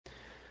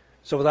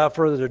So without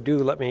further ado,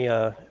 let me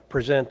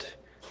present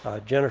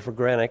Jennifer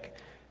Granick.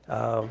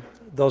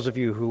 Those of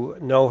you who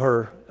know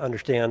her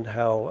understand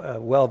how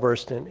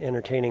well-versed and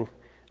entertaining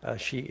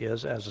she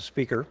is as a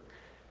speaker.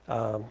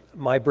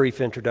 My brief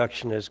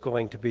introduction is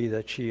going to be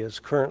that she is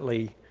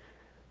currently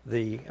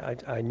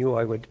I knew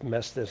I would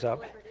mess this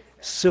up,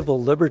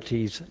 Civil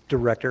Liberties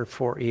Director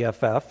for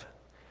EFF.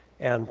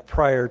 And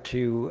prior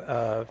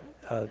to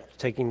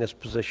taking this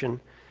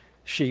position,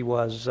 she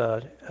was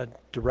a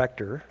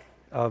director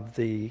of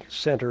the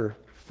Center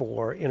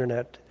for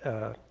Internet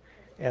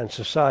and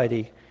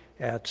Society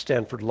at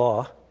Stanford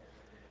Law.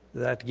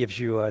 That gives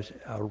you a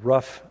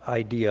rough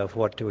idea of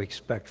what to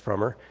expect from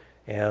her,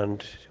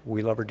 and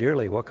we love her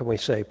dearly. What can we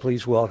say?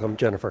 Please welcome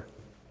Jennifer.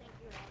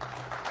 Thank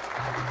you.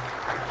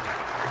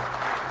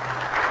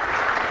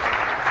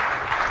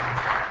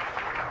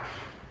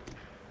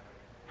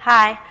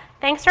 Hi,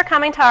 thanks for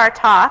coming to our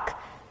talk.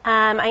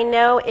 I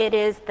know it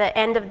is the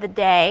end of the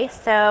day,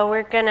 so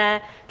we're going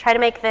to try to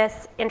make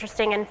this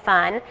interesting and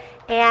fun.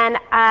 And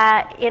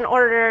in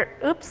order,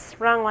 oops,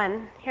 wrong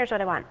one. Here's what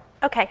I want.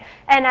 Okay,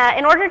 and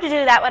in order to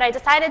do that, what I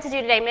decided to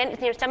do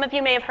today, some of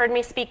you may have heard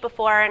me speak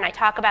before, and I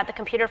talk about the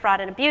Computer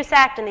Fraud and Abuse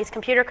Act and these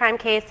computer crime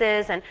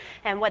cases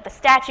and what the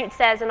statute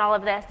says and all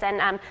of this.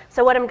 And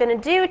so what I'm going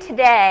to do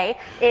today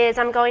is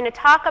I'm going to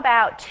talk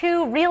about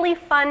two really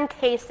fun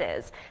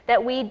cases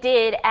that we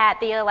did at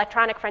the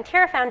Electronic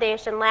Frontier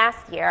Foundation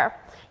last year.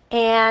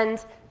 And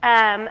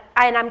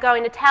I'm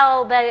going to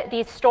tell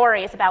these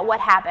stories about what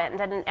happened,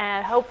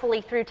 and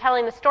hopefully through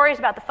telling the stories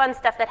about the fun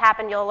stuff that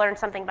happened, you'll learn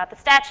something about the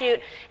statute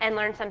and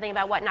learn something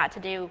about what not to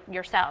do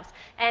yourselves.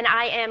 And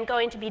I am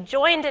going to be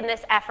joined in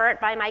this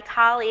effort by my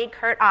colleague,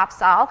 Kurt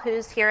Opsahl,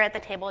 who's here at the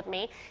table with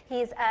me.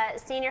 He's a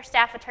senior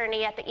staff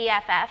attorney at the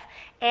EFF,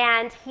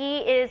 and he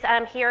is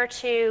here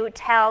to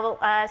tell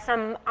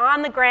some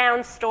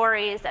on-the-ground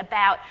stories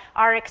about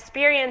our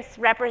experience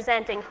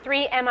representing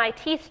 3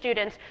 MIT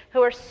students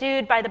who were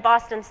sued by the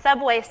Boston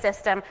subway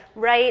system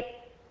right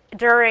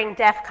during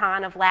DEF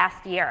CON of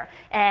last year.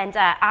 And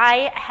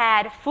I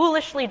had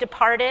foolishly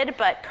departed,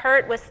 but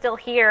Kurt was still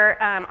here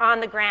on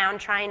the ground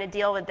trying to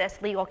deal with this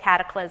legal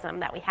cataclysm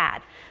that we had.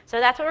 So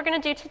that's what we're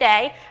going to do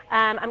today.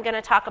 I'm going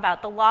to talk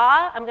about the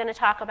law, I'm going to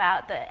talk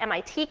about the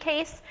MIT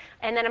case,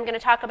 and then I'm going to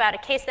talk about a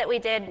case that we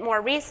did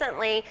more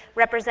recently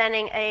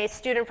representing a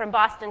student from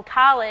Boston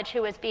College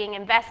who was being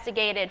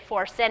investigated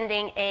for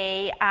sending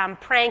a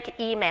prank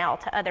email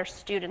to other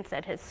students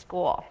at his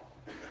school.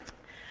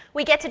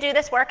 We get to do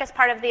this work as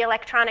part of the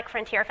Electronic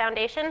Frontier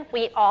Foundation.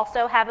 We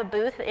also have a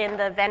booth in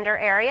the vendor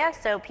area,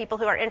 so people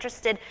who are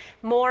interested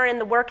more in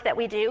the work that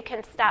we do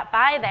can stop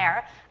by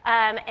there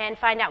and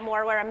find out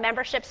more. We're a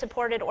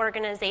membership-supported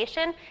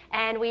organization,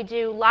 and we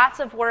do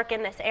lots of work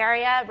in this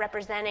area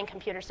representing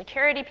computer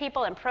security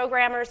people and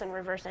programmers and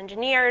reverse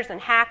engineers and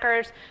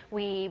hackers.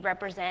 We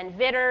represent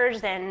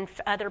vidders and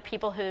other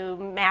people who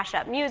mash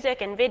up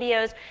music and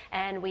videos,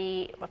 and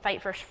we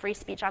fight for free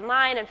speech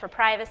online and for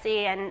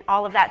privacy and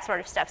all of that sort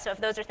of stuff. So if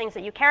those are things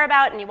that you care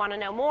about and you want to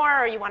know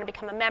more or you want to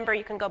become a member,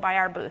 you can go by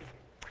our booth.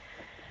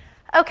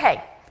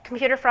 Okay,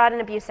 Computer Fraud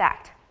and Abuse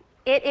Act.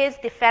 It is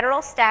the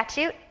federal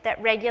statute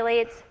that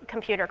regulates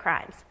computer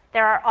crimes.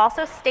 There are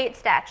also state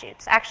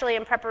statutes. Actually,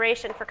 in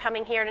preparation for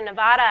coming here to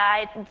Nevada,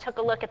 I took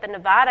a look at the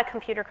Nevada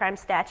computer crime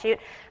statute.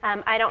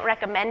 I don't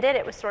recommend it.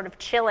 It was sort of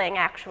chilling,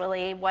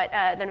 actually, what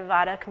the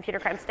Nevada computer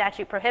crime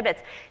statute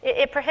prohibits.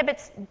 It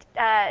prohibits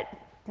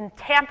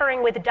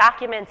tampering with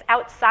documents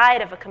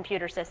outside of a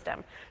computer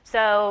system.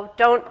 So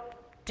don't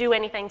do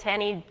anything to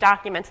any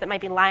documents that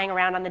might be lying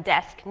around on the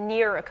desk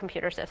near a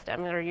computer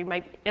system, or you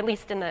might, at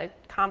least in the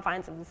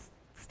confines of the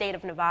state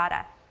of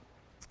Nevada.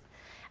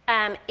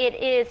 It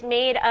is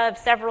made of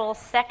several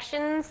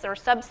sections or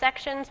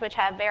subsections which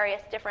have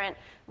various different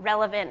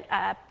relevant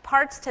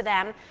parts to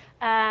them.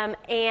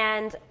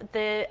 And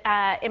the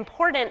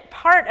important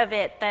part of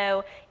it,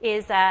 though,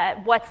 is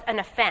what's an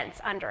offense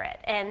under it.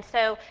 And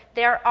so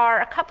there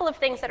are a couple of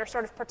things that are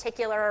sort of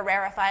particular or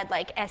rarefied,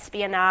 like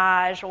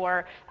espionage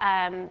or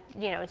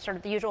sort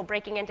of the usual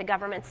breaking into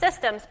government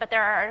systems. But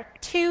there are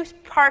 2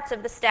 parts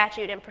of the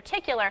statute in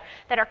particular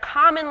that are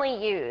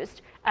commonly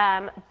used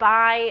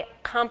by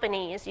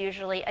companies,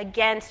 usually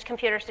against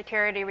computer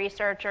security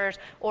researchers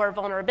or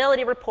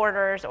vulnerability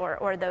reporters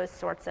or those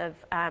sorts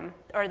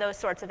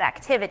of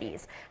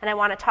activities. And I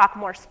want to talk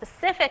more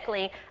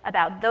specifically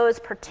about those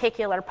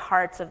particular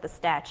parts of the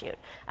statute.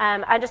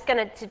 I'm just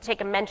going to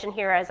take a mention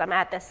here as I'm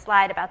at this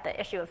slide about the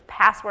issue of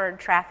password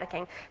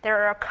trafficking.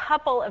 There are a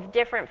couple of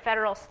different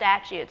federal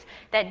statutes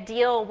that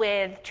deal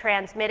with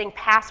transmitting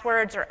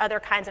passwords or other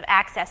kinds of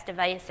access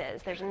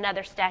devices. There's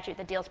another statute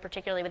that deals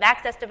particularly with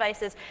access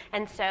devices,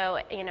 and so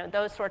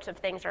those sorts of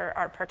things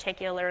are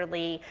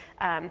particularly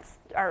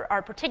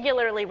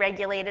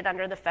regulated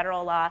under the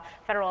federal law.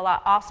 Federal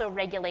law also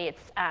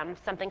regulates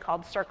something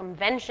called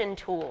circumvention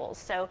tools.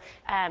 So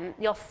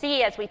you'll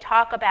see as we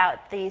talk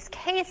about these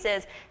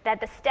cases that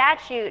the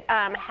statute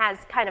has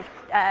kind of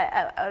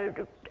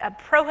a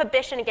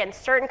prohibition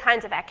against certain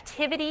kinds of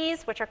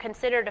activities which are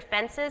considered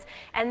offenses,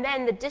 and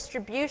then the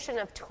distribution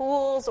of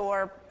tools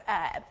or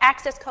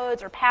access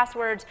codes or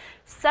passwords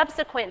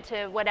subsequent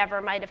to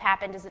whatever might have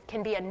happened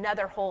can be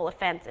another whole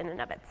offense in and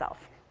of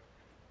itself.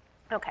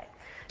 Okay,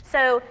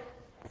 so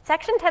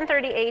Section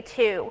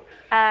 1030A2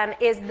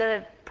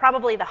 is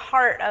probably the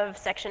heart of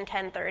Section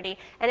 1030,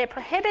 and it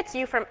prohibits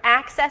you from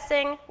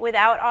accessing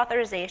without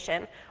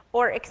authorization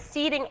or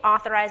exceeding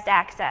authorized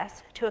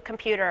access to a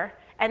computer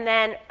and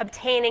then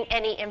obtaining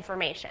any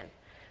information.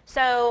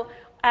 So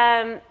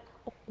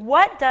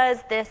what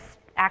does this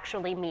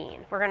actually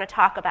mean? We're going to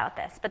talk about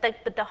this, but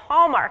the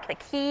hallmark, the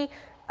key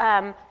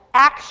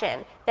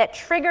action that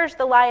triggers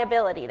the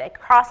liability, that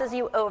crosses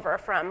you over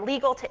from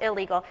legal to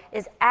illegal,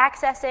 is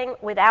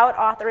accessing without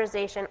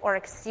authorization or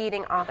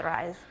exceeding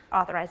authorized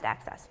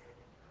access.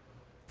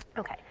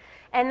 Okay.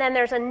 And then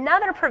there's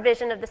another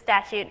provision of the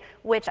statute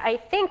which I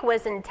think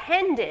was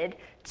intended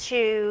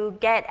to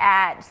get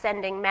at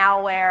sending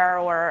malware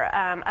or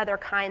other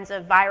kinds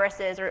of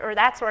viruses or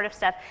that sort of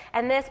stuff.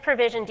 And this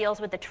provision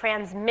deals with the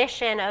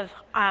transmission of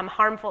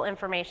harmful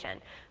information.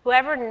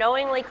 Whoever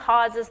knowingly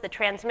causes the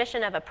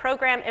transmission of a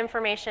program,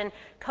 information,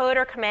 code,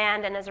 or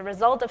command, and as a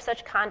result of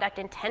such conduct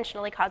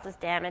intentionally causes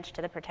damage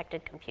to the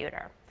protected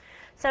computer.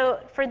 So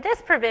for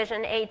this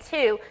provision,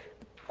 A2,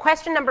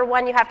 question number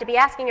one you have to be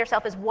asking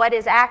yourself is, what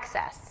is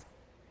access?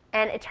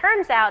 And it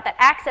turns out that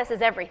access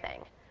is everything,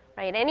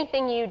 right?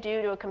 Anything you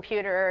do to a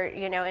computer,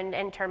 you know,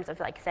 in terms of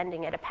like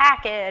sending it a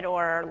packet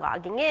or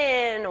logging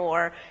in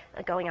or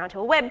going onto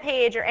a web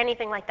page or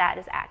anything like that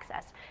is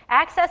access.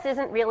 Access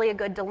isn't really a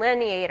good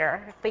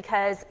delineator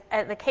because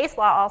the case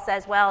law all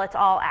says, well, it's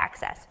all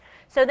access.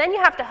 So then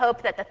you have to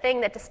hope that the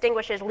thing that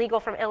distinguishes legal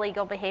from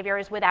illegal behavior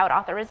is without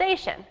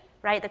authorization.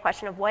 Right, the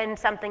question of when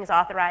something's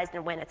authorized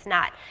and when it's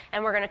not.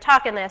 And we're going to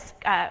talk in this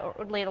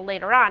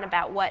later on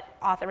about what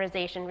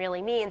authorization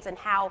really means and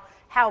how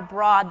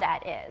broad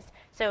that is.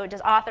 So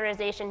does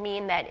authorization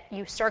mean that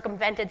you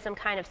circumvented some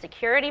kind of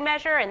security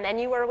measure and then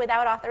you were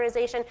without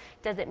authorization?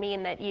 Does it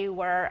mean that you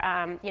were,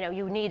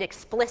 you need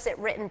explicit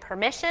written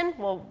permission?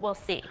 We'll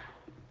see.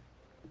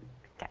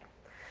 Okay.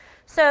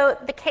 So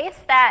the case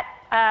that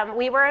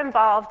we were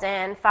involved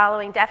in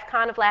following DEF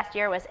CON of last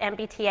year was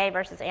MBTA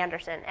versus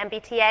Anderson.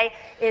 MBTA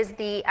is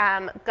the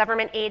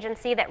government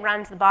agency that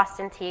runs the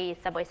Boston T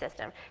subway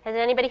system. Has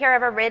anybody here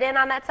ever ridden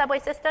on that subway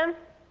system?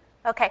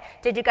 Okay,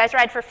 did you guys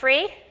ride for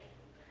free?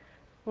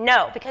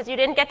 No, because you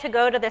didn't get to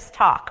go to this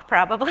talk,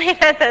 probably,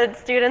 that the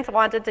students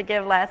wanted to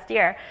give last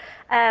year.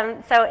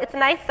 So it's a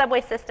nice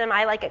subway system.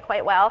 I like it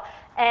quite well.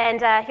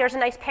 And here's a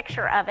nice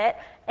picture of it,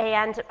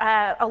 and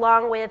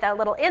along with a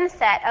little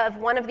inset of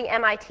one of the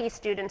MIT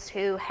students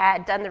who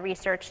had done the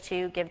research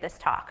to give this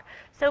talk.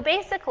 So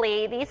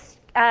basically, these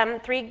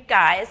three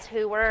guys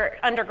who were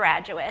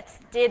undergraduates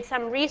did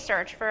some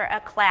research for a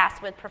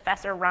class with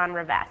Professor Ron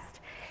Rivest.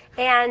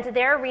 And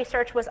their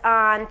research was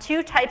on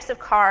two types of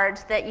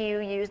cards that you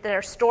use, that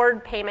are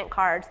stored payment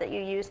cards that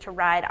you use to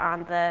ride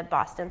on the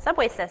Boston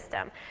subway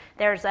system.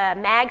 There's a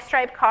mag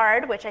stripe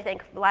card, which I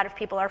think a lot of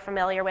people are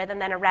familiar with, and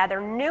then a rather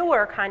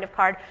newer kind of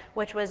card,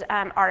 which was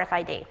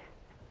RFID.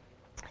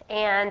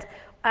 And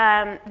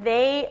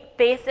they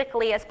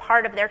basically, as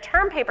part of their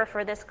term paper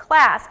for this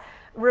class,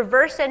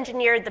 reverse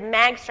engineered the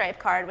mag stripe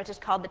card, which is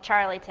called the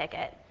Charlie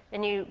ticket.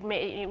 And you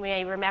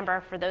may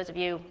remember, for those of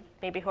you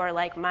maybe who are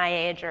like my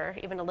age or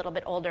even a little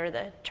bit older,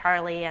 the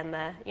Charlie and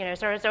the,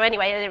 so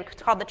anyway,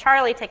 it's called the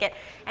Charlie ticket.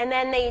 And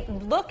then they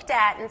looked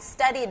at and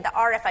studied the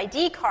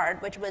RFID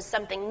card, which was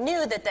something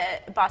new that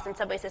the Boston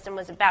subway system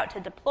was about to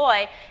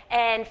deploy,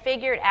 and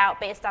figured out,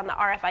 based on the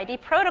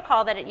RFID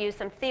protocol, that it used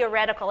some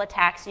theoretical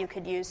attacks you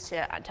could use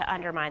to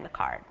undermine the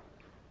card.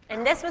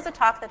 And this was a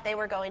talk that they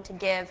were going to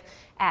give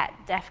at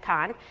DEF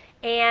CON,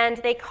 and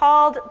they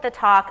called the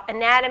talk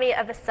Anatomy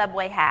of a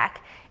Subway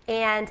Hack.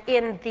 And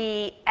in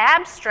the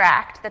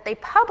abstract that they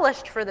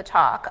published for the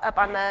talk up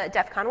on the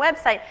DEF CON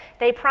website,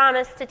 they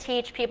promised to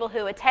teach people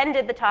who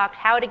attended the talk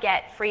how to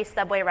get free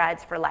subway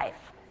rides for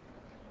life.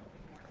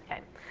 Okay.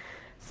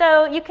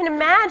 So you can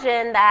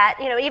imagine that,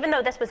 even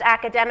though this was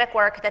academic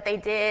work that they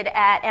did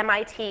at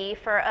MIT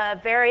for a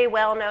very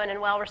well-known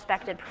and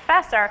well-respected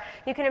professor,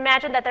 you can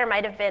imagine that there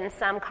might have been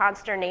some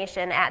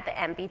consternation at the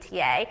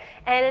MBTA.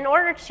 And in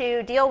order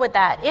to deal with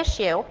that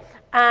issue,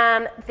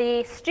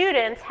 the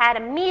students had a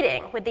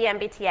meeting with the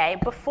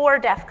MBTA before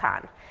DEF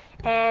CON.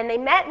 And they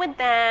met with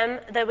them,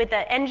 with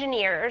the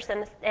engineers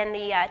and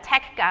the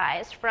tech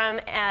guys from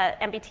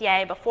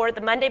MBTA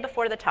the Monday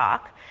before the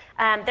talk.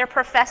 Their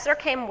professor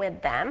came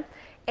with them.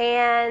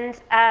 And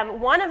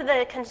one of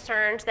the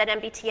concerns that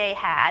MBTA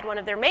had, one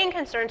of their main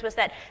concerns, was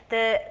that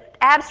the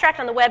abstract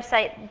on the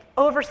website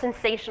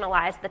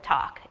over-sensationalized the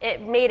talk.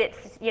 It made it,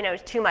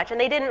 too much, and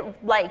they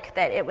didn't like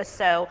that it was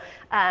so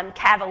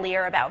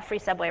cavalier about free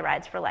subway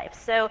rides for life.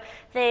 So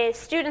the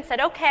students said,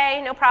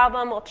 okay, no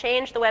problem, we'll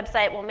change the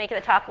website, we'll make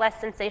the talk less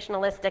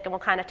sensationalistic, and we'll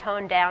kind of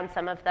tone down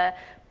some of the,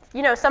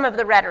 some of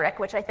the rhetoric,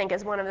 which I think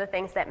is one of the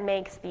things that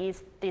makes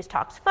these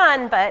talks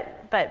fun,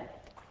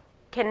 but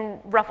can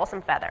ruffle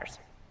some feathers.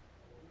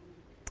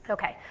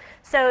 Okay,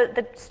 so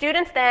the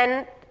students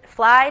then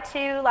fly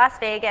to Las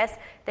Vegas.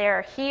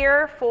 They're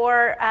here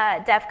for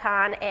DEF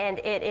CON, and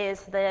it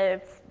is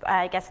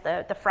I guess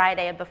the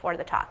Friday before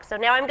the talk. So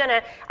now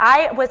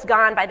I was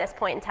gone by this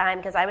point in time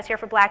because I was here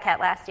for Black Hat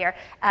last year,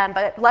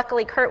 but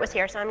luckily Kurt was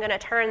here, so I'm going to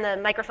turn the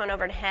microphone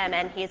over to him,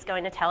 and he's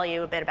going to tell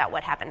you a bit about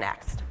what happened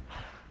next.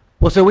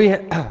 Well, so we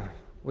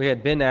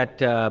had been at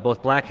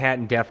both Black Hat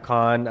and DEF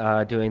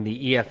CON doing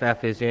the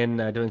EFF is in,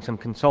 doing some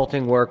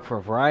consulting work for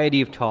a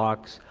variety of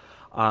talks.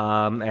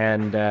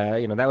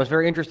 That was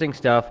very interesting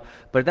stuff.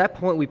 But at that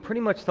point, we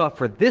pretty much thought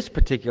for this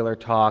particular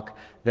talk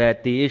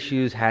that the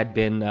issues had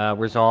been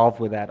resolved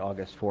with that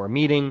August 4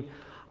 meeting.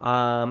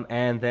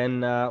 And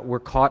then we're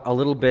caught a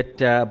little bit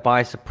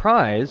by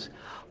surprise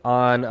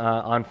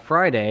on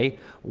Friday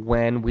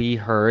when we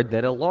heard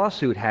that a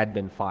lawsuit had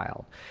been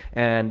filed.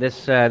 And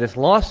this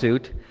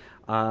lawsuit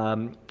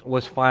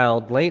was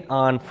filed late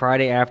on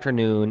Friday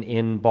afternoon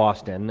in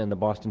Boston, in the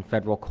Boston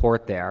Federal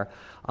Court there.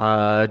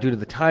 Due to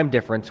the time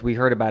difference, we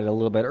heard about it a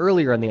little bit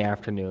earlier in the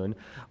afternoon.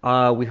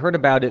 We heard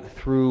about it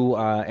through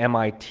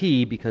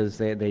MIT because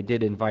they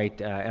did invite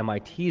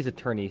MIT's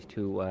attorneys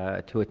to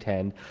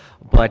attend,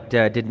 but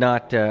did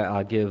not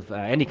give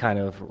any kind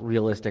of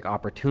realistic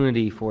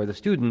opportunity for the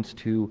students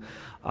to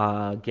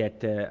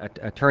get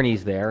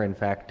attorneys there. In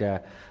fact,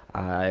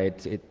 I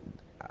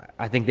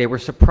think they were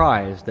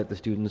surprised that the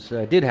students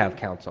did have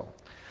counsel.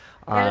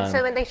 And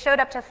so when they showed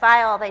up to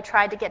file, they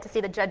tried to get to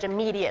see the judge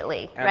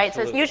immediately, right?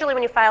 So it's Absolutely. usually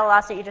when you file a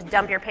lawsuit, you just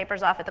dump your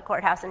papers off at the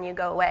courthouse and you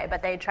go away,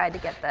 but they tried to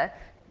get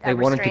They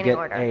wanted to restraining get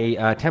order.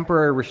 a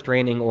temporary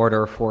restraining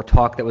order for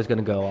talk that was going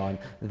to go on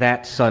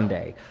that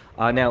Sunday.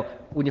 Now,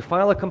 when you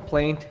file a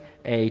complaint,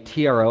 a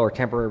TRO, or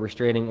temporary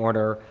restraining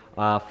order,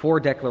 4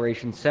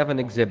 declarations, 7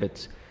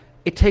 exhibits,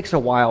 it takes a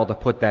while to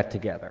put that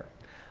together.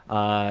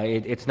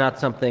 It's not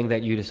something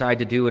that you decide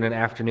to do in an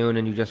afternoon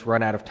and you just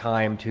run out of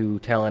time to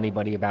tell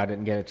anybody about it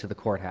and get it to the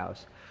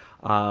courthouse.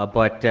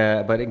 But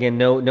again,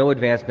 no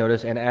advance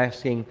notice, and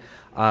asking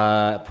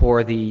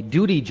for the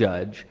duty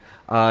judge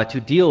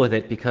to deal with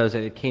it because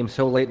it came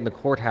so late in the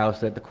courthouse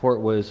that the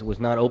court was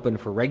not open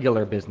for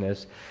regular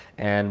business,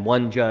 and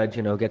one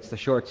judge, gets the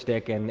short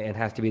stick and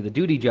has to be the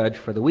duty judge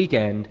for the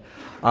weekend.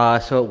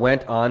 So it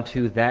went on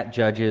to that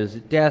judge's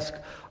desk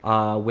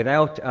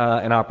without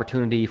an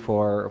opportunity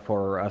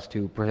for us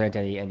to present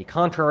any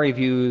contrary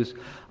views,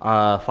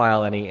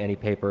 file any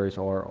papers,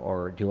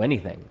 or do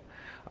anything.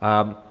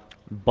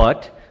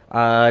 But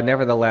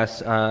nevertheless,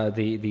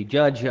 the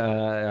judge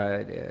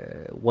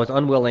was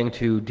unwilling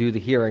to do the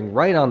hearing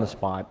right on the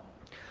spot,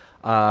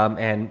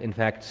 and in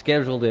fact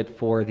scheduled it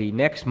for the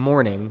next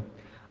morning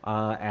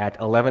at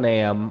 11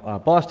 a.m.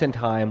 Boston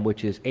time,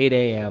 which is 8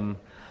 a.m.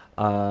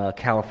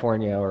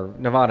 California or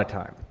Nevada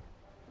time.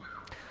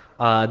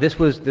 This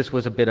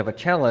was a bit of a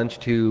challenge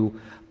to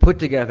put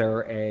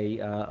together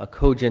a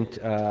cogent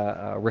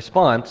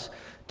response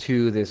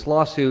to this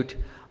lawsuit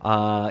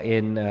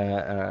in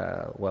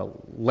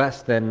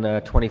less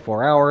than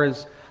 24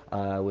 hours,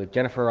 with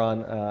Jennifer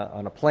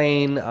on a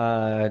plane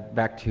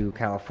back to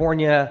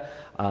California.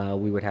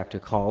 We would have to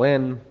call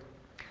in.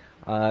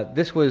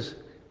 This was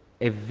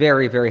a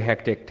very, very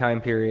hectic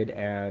time period,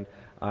 and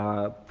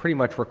pretty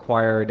much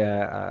required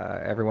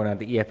everyone at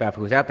the EFF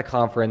who was at the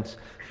conference,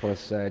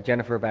 plus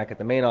Jennifer back at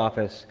the main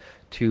office,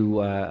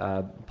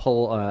 to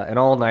pull an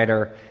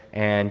all-nighter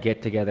and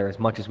get together as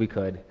much as we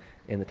could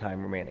in the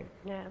time remaining.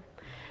 Yeah.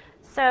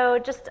 So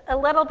just a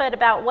little bit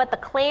about what the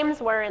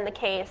claims were in the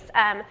case.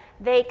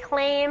 They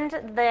claimed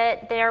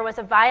that there was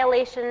a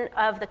violation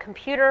of the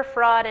Computer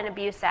Fraud and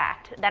Abuse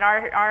Act, that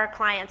our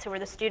clients, who were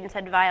the students,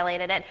 had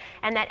violated it,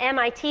 and that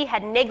MIT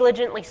had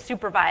negligently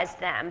supervised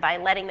them by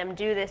letting them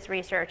do this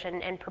research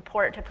and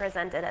purport to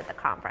present it at the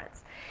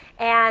conference.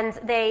 And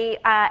they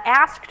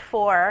asked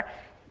for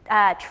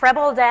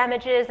treble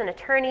damages and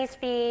attorney's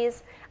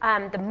fees.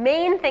 The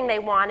main thing they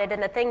wanted,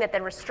 and the thing that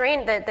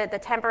the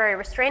temporary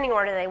restraining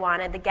order they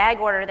wanted, the gag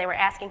order they were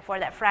asking for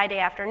that Friday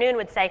afternoon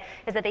would say,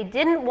 is that they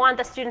didn't want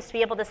the students to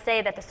be able to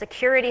say that the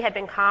security had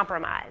been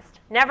compromised.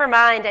 Never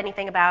mind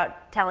anything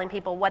about telling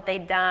people what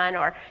they'd done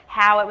or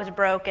how it was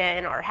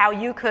broken or how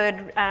you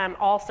could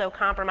also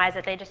compromise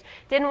it. They just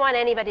didn't want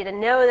anybody to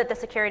know that the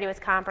security was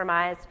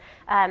compromised.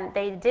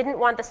 They didn't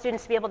want the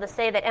students to be able to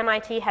say that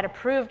MIT had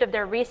approved of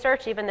their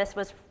research, even this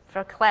was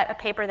for a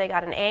paper they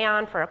got an A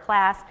on for a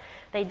class.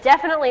 They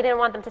definitely didn't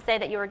want them to say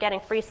that you were getting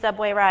free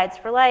subway rides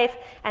for life,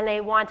 and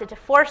they wanted to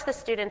force the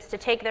students to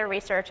take their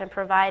research and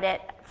provide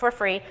it for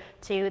free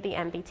to the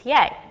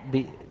MBTA.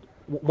 The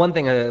one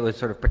thing that was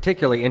sort of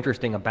particularly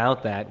interesting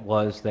about that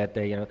was that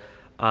the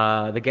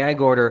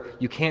gag order,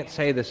 you can't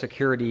say the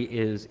security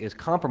is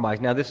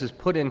compromised. Now this is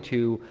put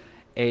into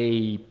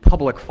a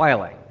public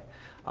filing,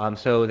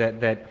 so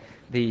that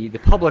the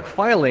public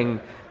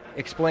filing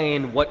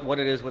explain what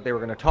it is, what they were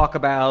going to talk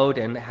about,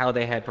 and how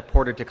they had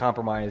purported to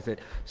compromise it.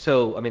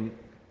 So, I mean,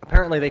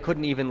 apparently they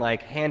couldn't even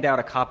hand out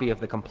a copy of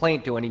the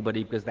complaint to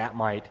anybody because that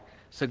might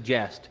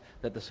suggest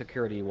that the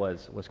security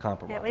was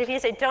compromised. Yeah, but if you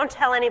say, don't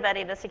tell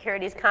anybody the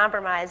security is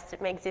compromised,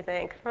 it makes you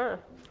think,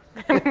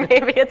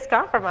 maybe it's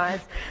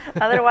compromised.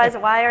 Otherwise,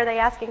 why are they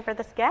asking for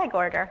this gag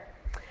order?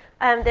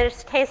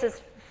 This case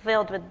is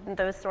filled with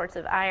those sorts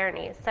of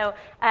ironies. So,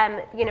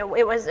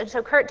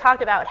 so Kurt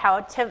talked about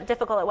how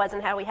difficult it was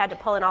and how we had to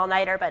pull an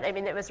all-nighter, but I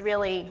mean, it was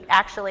really,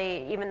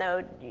 actually, even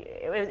though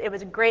it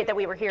was great that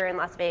we were here in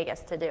Las Vegas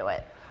to do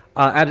it.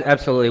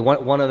 Absolutely.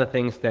 One of the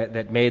things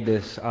that made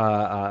this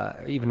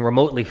even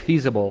remotely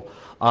feasible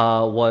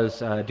was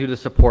due to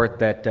support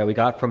that we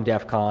got from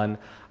DEF CON.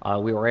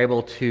 We were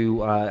able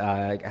to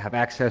have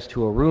access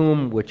to a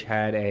room which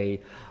had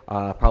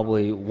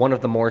probably one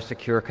of the more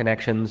secure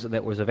connections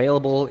that was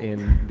available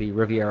in the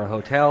Riviera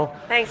Hotel.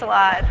 Thanks a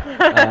lot.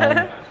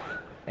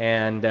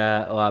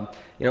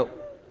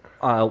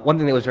 One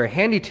thing that was very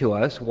handy to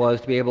us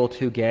was to be able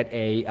to get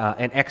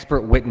an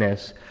expert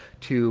witness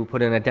to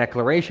put in a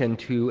declaration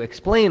to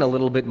explain a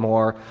little bit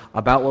more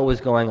about what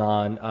was going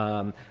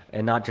on,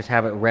 and not just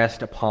have it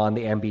rest upon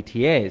the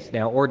MBTAs.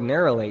 Now,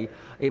 ordinarily,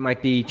 it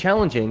might be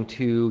challenging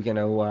to,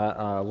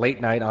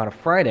 late night on a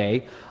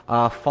Friday,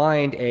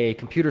 find a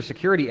computer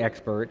security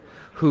expert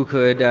who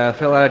could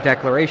fill out a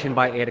declaration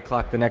by 8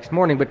 o'clock the next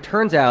morning, but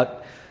turns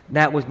out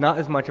that was not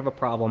as much of a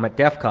problem at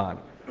DEF CON.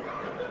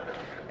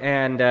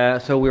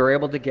 And so we were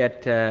able to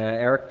get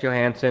Eric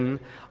Johansson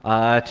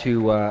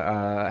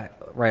to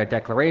write a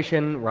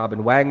declaration.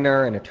 Robin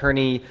Wagner, an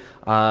attorney,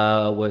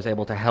 was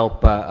able to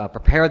help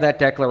prepare that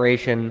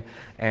declaration,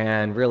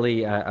 and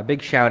really a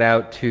big shout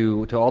out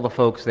to all the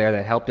folks there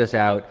that helped us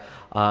out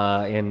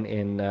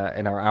in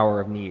our hour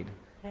of need.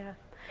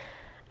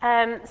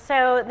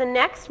 So the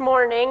next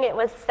morning, it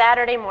was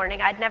Saturday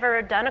morning. I'd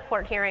never done a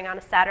court hearing on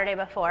a Saturday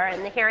before,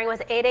 and the hearing was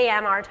 8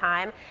 a.m. our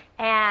time,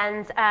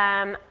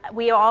 and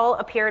we all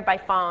appeared by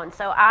phone.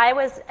 So I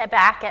was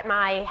back at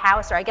my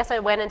house, or I guess I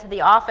went into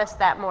the office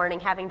that morning,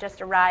 having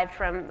just arrived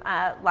from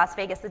Las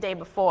Vegas the day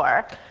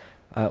before.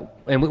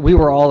 And we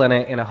were all in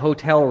a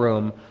hotel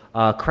room,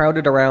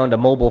 crowded around a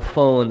mobile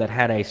phone that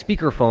had a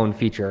speakerphone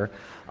feature,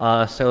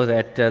 so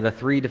that the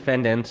three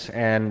defendants,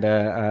 and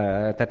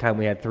at that time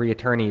we had three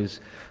attorneys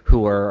who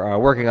were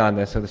working on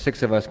this, so the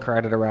six of us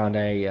crowded around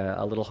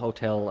a little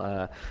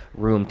hotel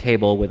room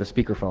table with a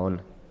speakerphone.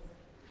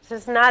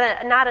 This is not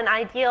an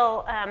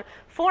ideal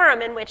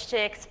forum in which to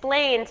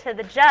explain to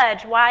the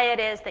judge why it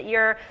is that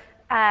your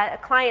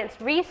client's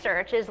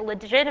research is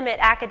legitimate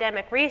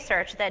academic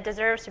research that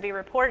deserves to be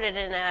reported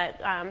in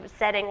a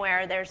setting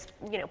where there's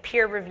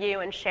peer review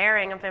and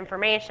sharing of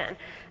information.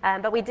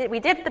 But we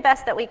did the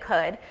best that we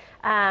could,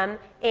 and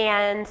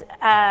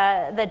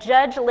the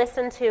judge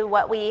listened to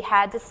what we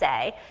had to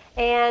say,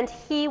 and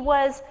he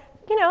was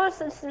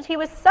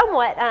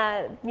somewhat,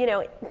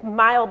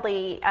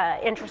 mildly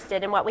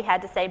interested in what we had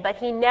to say, but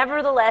he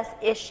nevertheless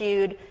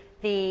issued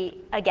a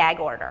gag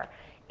order.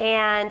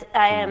 And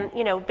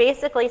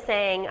basically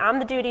saying, I'm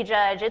the duty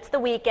judge, it's the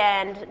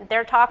weekend,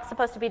 their talk's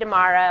supposed to be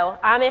tomorrow,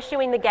 I'm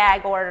issuing the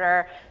gag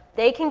order,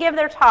 they can give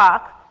their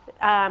talk,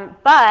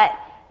 but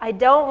I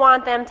don't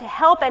want them to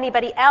help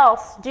anybody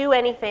else do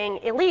anything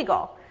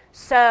illegal.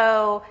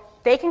 So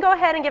they can go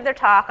ahead and give their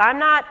talk. I'm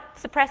not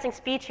suppressing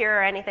speech here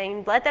or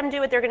anything. Let them do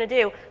what they're going to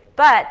do.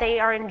 But they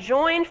are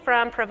enjoined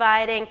from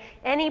providing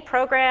any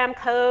program,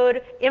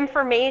 code,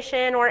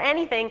 information, or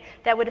anything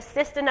that would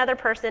assist another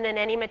person in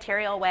any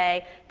material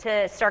way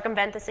to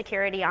circumvent the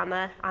security on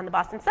the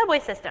Boston subway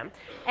system.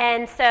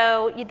 And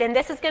so then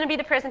this is going to be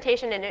the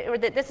presentation, or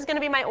this is going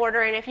to be my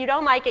order. And if you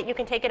don't like it, you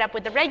can take it up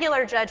with the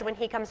regular judge when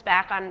he comes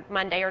back on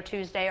Monday or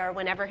Tuesday or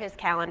whenever his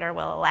calendar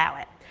will allow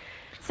it.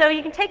 So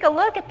you can take a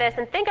look at this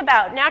and think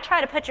about, now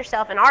try to put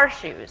yourself in our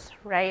shoes,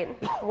 right?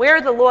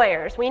 We're the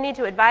lawyers. We need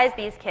to advise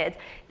these kids.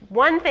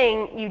 One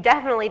thing you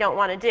definitely don't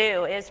want to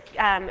do is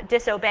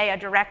disobey a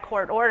direct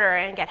court order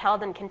and get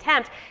held in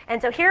contempt.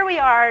 And so here we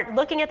are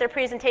looking at their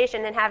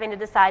presentation and having to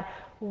decide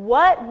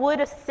what would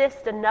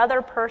assist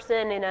another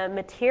person in a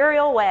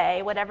material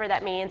way, whatever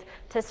that means,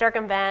 to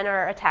circumvent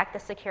or attack the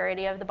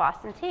security of the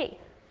Boston T.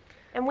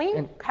 And we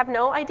have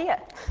no idea.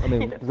 I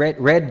mean,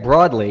 read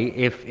broadly,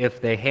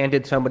 if they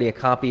handed somebody a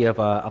copy of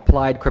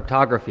applied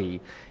cryptography,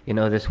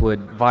 this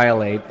would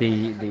violate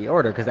the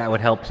order, because that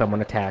would help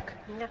someone attack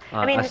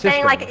I mean, a system.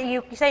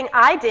 saying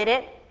I did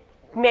it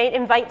may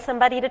invite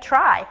somebody to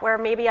try, where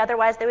maybe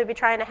otherwise they would be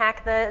trying to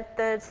hack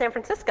the San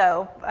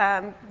Francisco,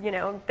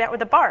 or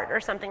the BART or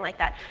something like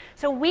that.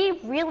 So we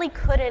really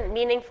couldn't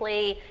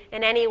meaningfully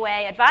in any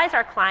way advise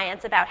our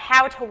clients about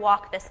how to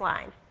walk this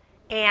line.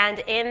 And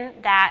in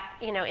that,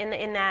 in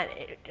that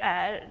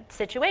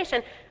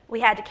situation, we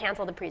had to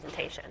cancel the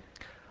presentation.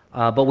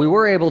 But we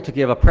were able to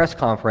give a press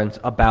conference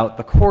about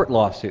the court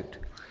lawsuit.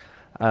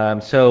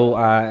 So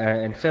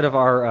instead of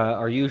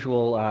our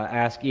usual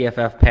Ask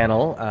EFF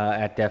panel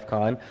at DEF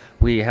CON,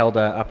 we held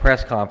a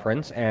press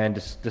conference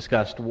and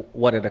discussed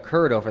what had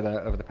occurred over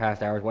the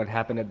past hours, what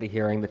happened at the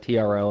hearing, the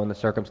TRO, and the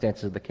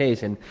circumstances of the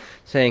case, and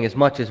saying as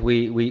much as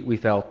we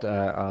felt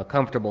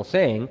comfortable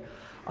saying.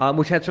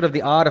 Which had sort of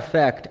the odd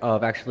effect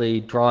of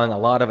actually drawing a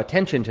lot of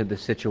attention to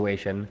this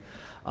situation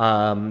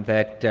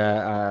that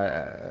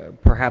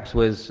perhaps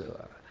was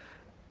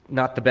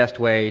not the best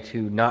way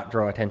to not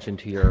draw attention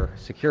to your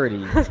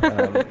security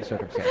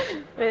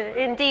circumstance.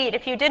 Indeed,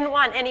 if you didn't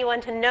want anyone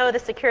to know the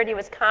security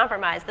was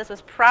compromised, this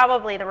was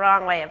probably the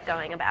wrong way of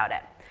going about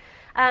it.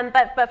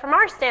 But from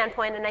our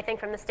standpoint, and I think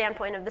from the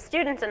standpoint of the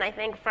students, and I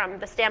think from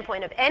the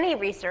standpoint of any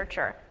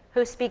researcher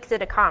who speaks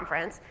at a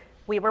conference,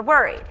 we were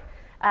worried,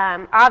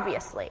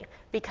 obviously,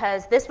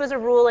 because this was a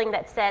ruling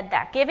that said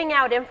that giving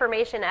out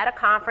information at a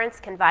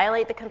conference can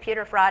violate the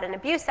Computer Fraud and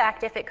Abuse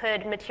Act if it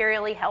could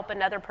materially help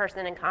another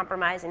person in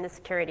compromising the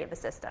security of the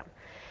system.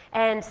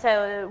 And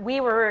so we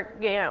were,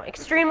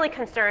 extremely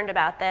concerned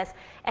about this.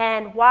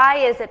 And why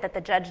is it that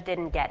the judge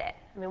didn't get it?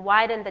 I mean,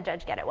 why didn't the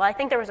judge get it? Well, I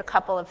think there was a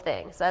couple of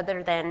things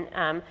other than,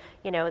 I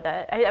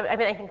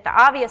think the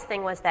obvious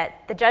thing was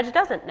that the judge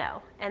doesn't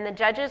know, and the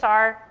judges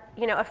are,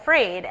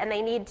 afraid, and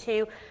they need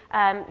to,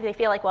 they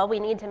feel like, well, we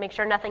need to make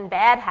sure nothing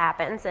bad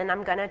happens, and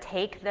I'm going to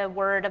take the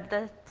word of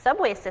the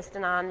subway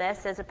assistant on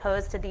this, as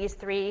opposed to these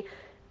 3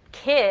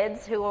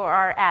 kids who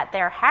are at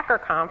their hacker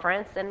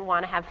conference and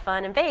want to have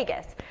fun in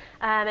Vegas.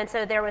 And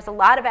so there was a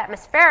lot of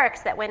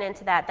atmospherics that went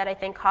into that I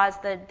think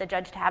caused the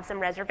judge to have some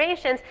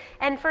reservations.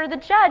 And for the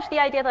judge, the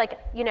idea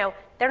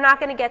they're not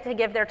going to get to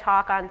give their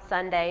talk on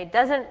Sunday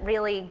doesn't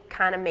really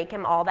kind of make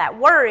him all that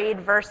worried,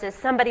 versus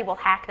somebody will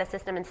hack the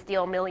system and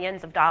steal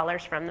millions of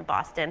dollars from the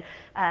Boston,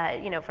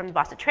 from the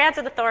Boston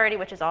Transit Authority,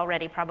 which is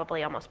already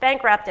probably almost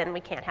bankrupt, and we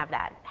can't have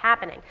that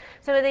happening.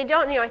 So they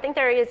don't, I think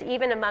there is,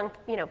 even among,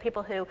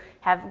 people who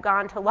have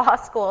gone to law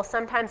school,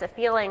 sometimes a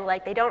feeling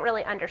like they don't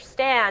really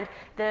understand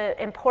the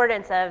importance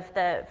of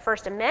the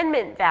First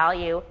Amendment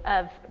value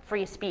of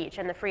free speech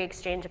and the free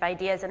exchange of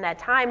ideas, and that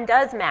time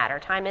does matter.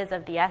 Time is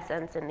of the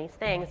essence in these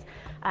things.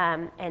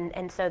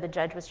 And so the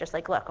judge was just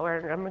like, look,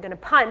 I'm going to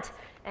punt,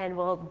 and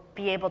we'll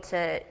be able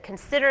to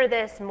consider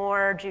this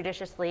more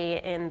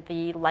judiciously in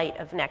the light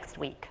of next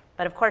week.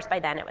 But of course, by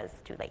then it was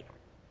too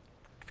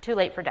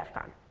late for DEF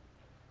CON.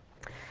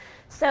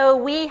 So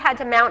we had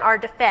to mount our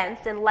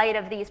defense in light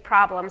of these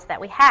problems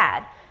that we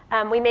had.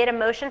 We made a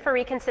motion for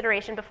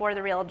reconsideration before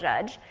the real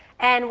judge,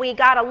 and we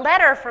got a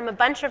letter from a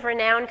bunch of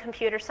renowned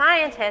computer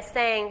scientists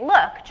saying,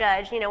 look,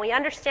 judge, we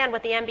understand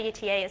what the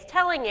MBTA is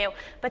telling you,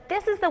 but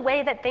this is the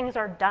way that things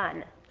are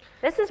done.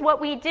 This is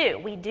what we do.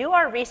 We do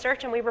our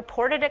research and we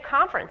report it at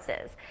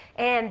conferences,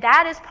 and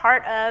that is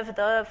part of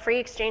the free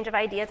exchange of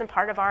ideas and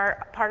part of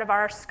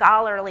our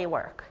scholarly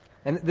work.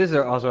 And this is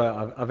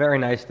also a very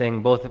nice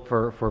thing, both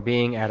for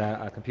being at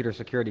a computer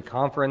security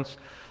conference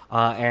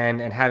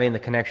and having the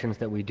connections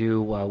that we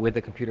do with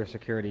the computer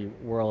security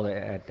world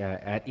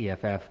at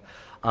EFF,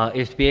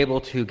 is to be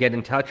able to get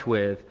in touch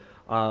with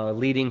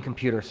leading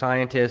computer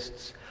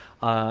scientists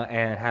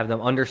and have them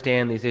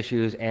understand these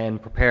issues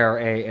and prepare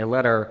a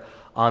letter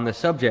on the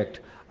subject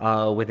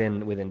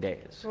within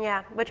days.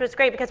 Yeah, which was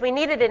great because we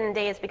needed it in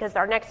days because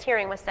our next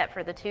hearing was set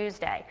for the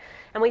Tuesday.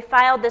 And we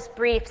filed this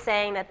brief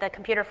saying that the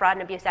Computer Fraud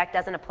and Abuse Act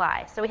doesn't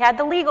apply. So we had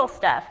the legal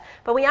stuff,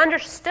 but we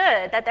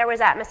understood that there was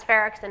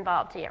atmospherics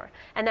involved here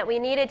and that we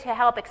needed to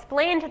help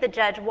explain to the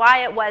judge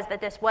why it was that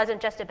this wasn't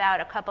just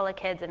about a couple of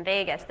kids in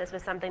Vegas. This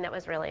was something that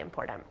was really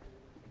important.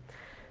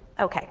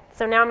 Okay,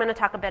 so now I'm going to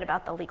talk a bit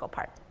about the legal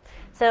part.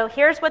 So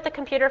here's what the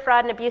Computer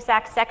Fraud and Abuse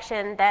Act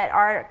section that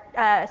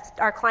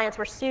our clients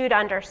were sued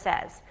under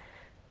says.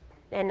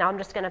 And I'm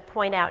just going to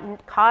point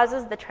out,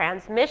 causes the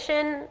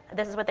transmission,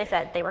 this is what they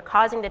said, they were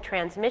causing the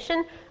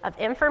transmission of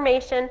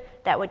information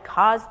that would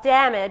cause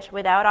damage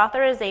without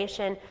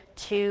authorization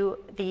to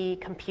the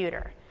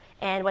computer.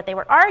 And what they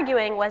were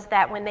arguing was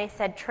that when they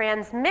said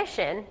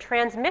transmission,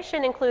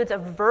 transmission includes a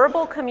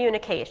verbal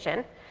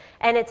communication,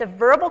 and it's a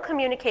verbal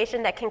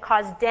communication that can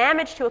cause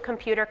damage to a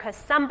computer because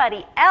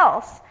somebody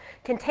else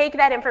can take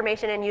that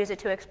information and use it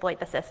to exploit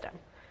the system.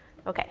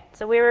 Okay,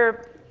 so we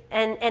were,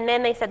 and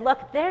then they said,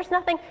 look, there's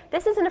nothing,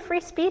 this isn't a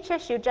free speech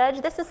issue,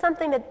 Judge. This is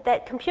something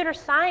that computer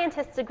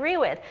scientists agree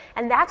with.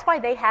 And that's why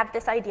they have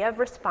this idea of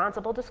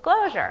responsible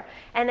disclosure.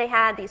 And they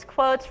had these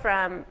quotes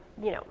from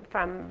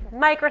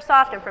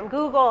Microsoft and from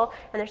Google,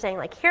 and they're saying,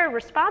 like, here,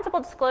 responsible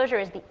disclosure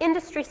is the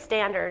industry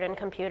standard in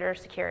computer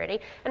security.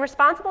 And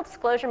responsible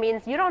disclosure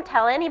means you don't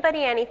tell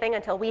anybody anything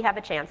until we have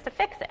a chance to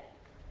fix it,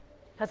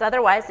 because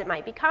otherwise it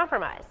might be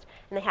compromised.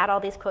 And they had all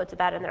these quotes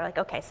about it, and they're like,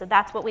 okay, so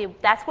that's what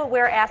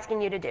we're asking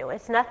you to do.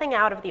 It's nothing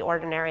out of the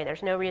ordinary.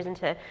 There's no reason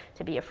to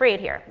be afraid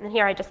here. And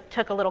here I just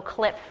took a little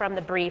clip from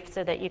the brief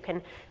so that you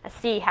can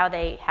see how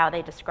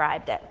they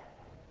described it.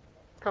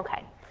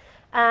 Okay.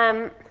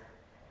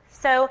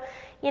 So,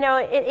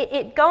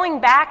 going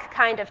back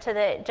kind of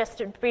to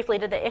just briefly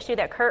to the issue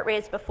that Kurt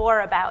raised before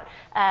about,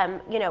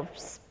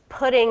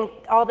 putting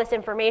all this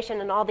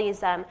information and all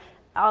these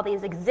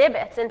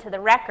exhibits into the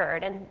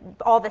record and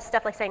all this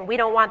stuff like saying we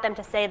don't want them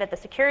to say that the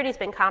security's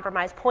been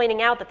compromised,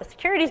 pointing out that the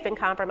security's been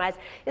compromised,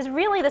 is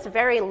really this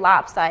very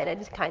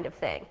lopsided kind of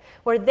thing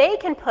where they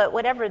can put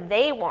whatever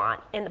they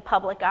want in the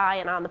public eye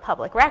and on the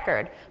public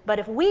record, but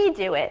if we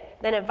do it,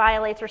 then it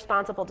violates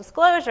responsible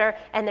disclosure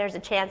and there's a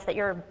chance that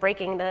you're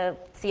breaking the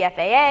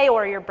CFAA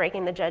or you're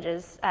breaking the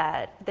judge's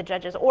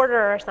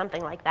order or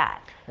something like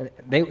that.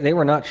 They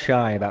were not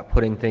shy about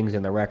putting things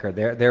in the record.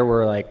 There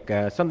were like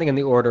something in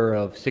the order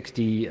of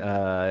 60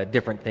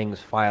 different things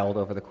filed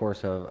over the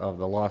course of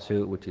the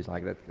lawsuit, which is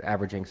like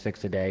averaging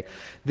 6 a day.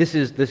 This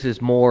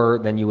is more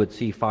than you would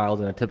see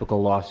filed in a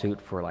typical lawsuit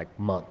for like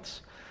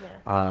months.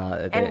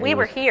 Yeah. And we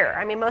were here.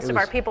 I mean, most of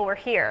our people were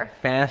here.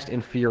 Fast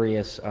and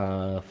furious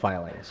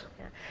filings.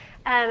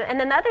 And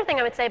then the other thing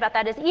I would say about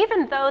that is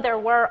even though there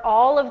were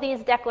all of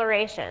these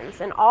declarations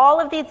and all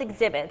of these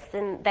exhibits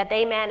that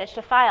they managed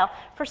to file,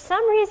 for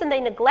some reason they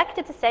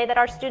neglected to say that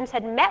our students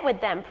had met with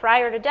them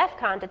prior to DEF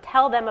CON to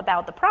tell them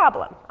about the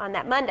problem on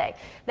that Monday.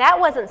 That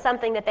wasn't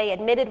something that they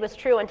admitted was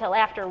true until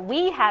after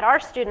we had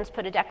our students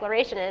put a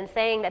declaration in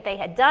saying that they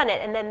had done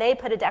it, and then they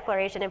put a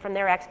declaration in from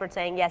their experts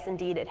saying, yes,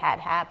 indeed, it had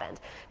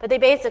happened. But they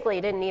basically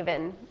didn't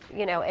even,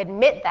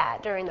 admit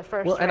that during the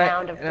first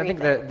round of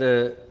briefing. And I think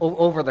that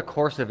over the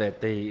course of it,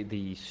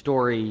 the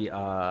story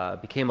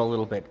became a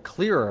little bit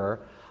clearer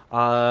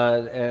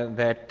and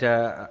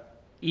that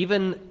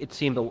even it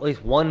seemed at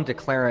least one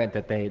declarant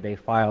that they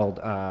filed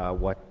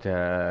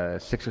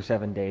 6 or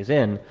 7 days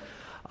in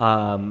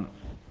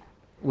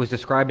was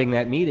describing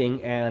that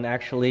meeting and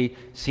actually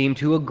seemed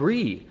to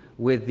agree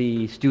with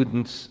the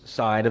students'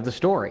 side of the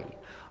story.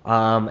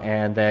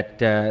 And that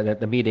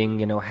the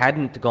meeting,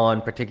 hadn't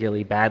gone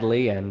particularly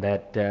badly, and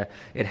that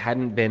it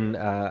hadn't been,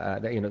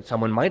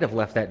 someone might have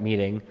left that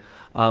meeting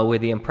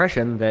with the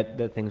impression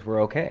that things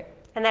were okay.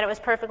 And that it was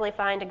perfectly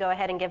fine to go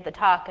ahead and give the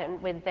talk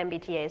and with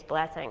MBTA's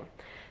blessing.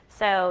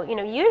 So,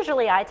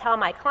 usually I tell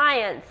my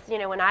clients,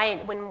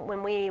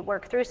 when we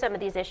work through some of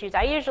these issues,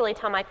 I usually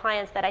tell my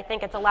clients that I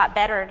think it's a lot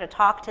better to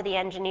talk to the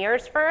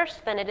engineers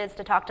first than it is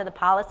to talk to the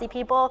policy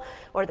people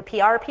or the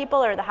PR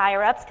people or the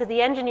higher ups, because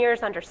the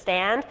engineers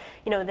understand,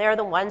 they're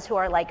the ones who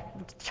are like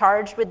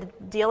charged with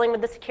dealing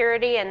with the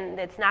security, and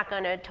it's not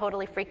going to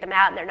totally freak them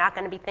out, and they're not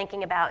going to be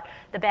thinking about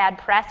the bad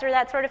press or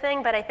that sort of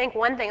thing. But I think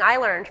one thing I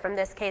learned from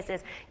this case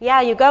is,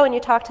 yeah, you go and you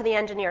talk to the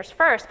engineers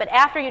first, but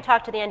after you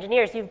talk to the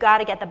engineers, you've got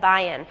to get the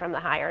buy-in from the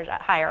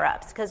higher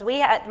ups, because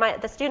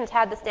the students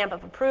had the stamp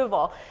of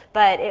approval,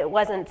 but it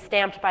wasn't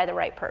stamped by the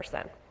right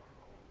person.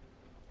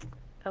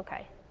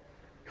 Okay.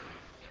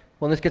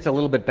 Well, this gets a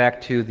little bit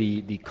back to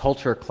the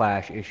culture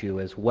clash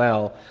issue as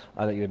well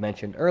that you had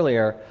mentioned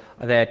earlier,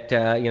 that the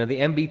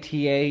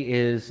MBTA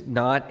is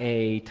not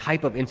a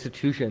type of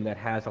institution that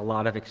has a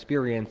lot of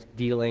experience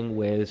dealing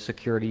with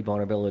security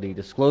vulnerability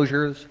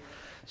disclosures.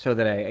 So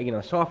that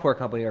a software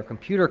company or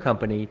computer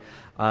company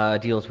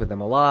deals with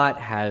them a lot,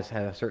 has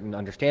a certain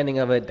understanding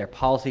of it. Their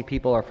policy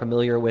people are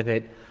familiar with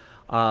it.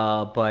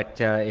 But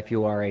if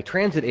you are a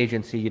transit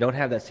agency, you don't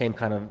have that same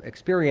kind of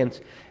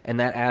experience, and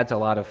that adds a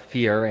lot of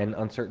fear and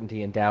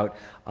uncertainty and doubt.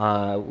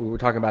 We were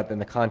talking about in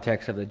the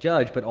context of the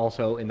judge, but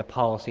also in the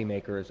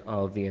policymakers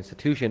of the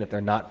institution if they're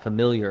not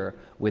familiar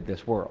with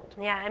this world.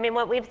 Yeah, I mean,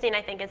 what we've seen,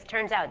 I think, is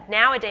turns out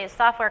nowadays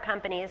software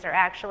companies are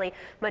actually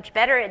much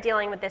better at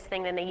dealing with this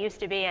thing than they used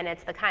to be, and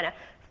it's the kind of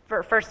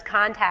first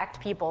contact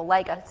people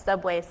like a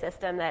subway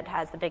system that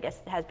has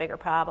bigger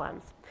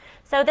problems.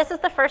 So this is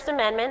the First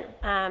Amendment,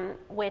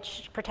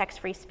 which protects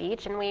free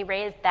speech, and we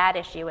raised that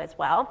issue as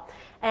well.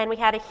 And we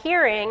had a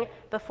hearing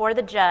before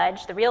the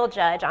judge, the real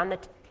judge, on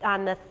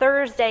the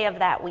Thursday of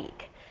that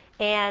week.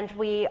 And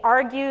we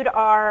argued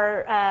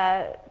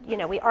our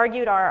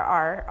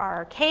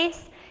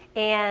case.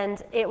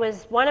 And it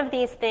was one of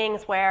these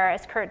things where,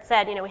 as Kurt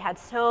said, we had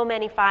so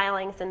many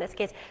filings in this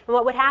case. And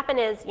what would happen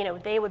is,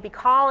 they would be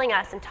calling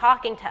us and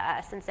talking to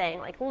us and saying,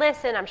 like,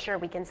 listen, I'm sure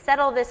we can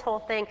settle this whole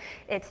thing.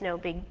 It's no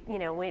big,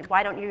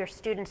 why don't your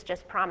students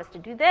just promise to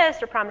do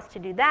this or promise to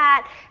do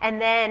that? And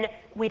then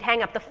we'd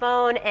hang up the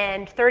phone,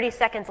 and 30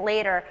 seconds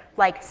later,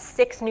 like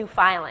 6 new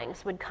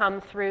filings would come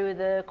through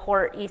the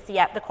court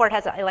ECF. The court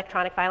has an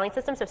electronic filing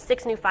system, so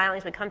 6 new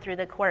filings would come through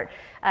the court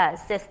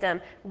system,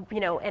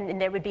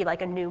 and there would be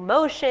like a new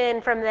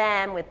motion from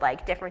them with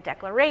like different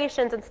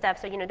declarations and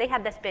stuff. So, they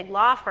had this big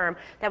law firm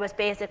that was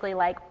basically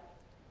like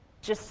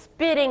just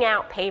spitting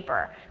out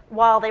paper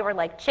while they were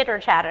like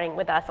chitter-chattering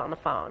with us on the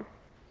phone.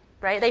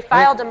 Right? They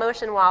filed a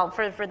motion while,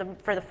 for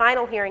the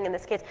final hearing in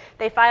this case,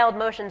 they filed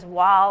motions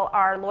while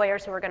our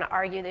lawyers who were going to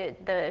argue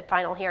the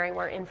final hearing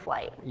were in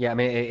flight. Yeah, I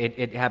mean,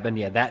 it happened,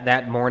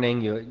 that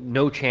morning,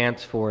 no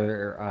chance to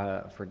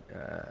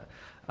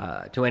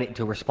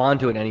respond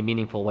to it in any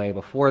meaningful way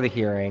before the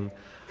hearing,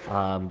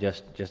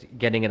 just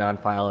getting it on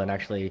file, and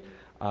actually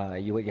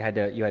you had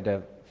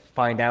to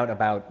find out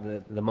about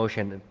the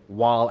motion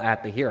while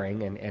at the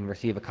hearing and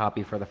receive a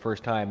copy for the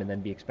first time and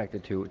then be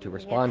expected to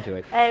respond to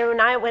it. And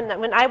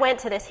when I went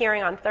to this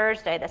hearing on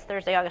Thursday,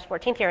 August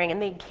 14th hearing, and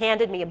they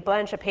handed me a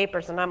bunch of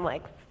papers, and I'm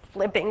like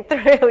flipping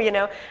through,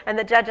 and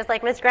the judge is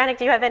like, Ms. Granick,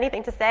 do you have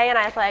anything to say? And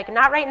I was like,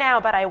 not right now,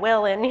 but I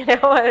will in,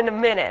 in a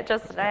minute.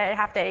 I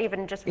have to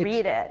even just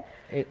read it.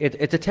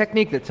 It's a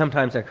technique that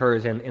sometimes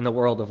occurs in the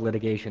world of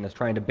litigation, is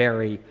trying to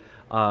bury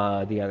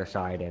the other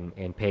side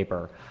in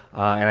paper.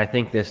 And I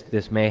think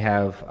this may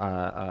have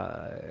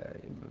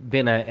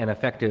been an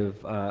effective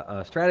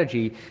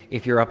strategy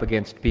if you're up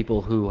against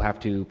people who have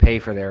to pay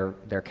for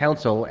their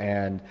counsel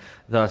and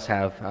thus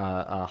have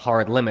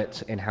hard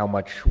limits in how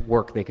much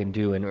work they can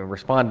do in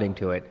responding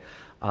to it.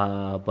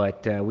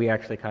 But we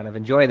actually kind of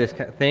enjoy this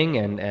thing,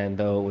 and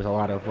though it was a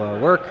lot of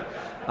work,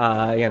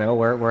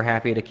 we're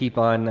happy to keep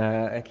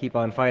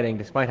on fighting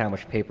despite how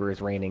much paper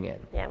is raining in.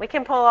 Yeah, we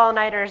can pull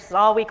all-nighters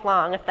all week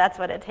long if that's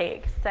what it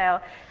takes. So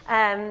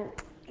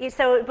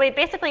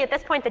basically at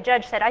this point the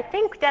judge said, I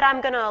think that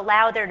I'm going to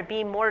allow there to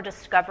be more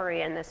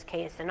discovery in this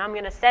case, and I'm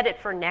going to set it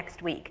for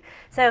next week.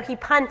 So he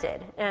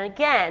punted. And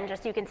again,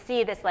 just you can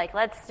see this, like,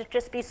 let's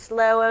just be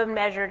slow and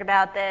measured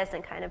about this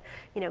and kind of,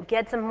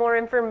 get some more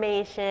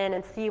information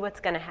and see what's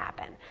going to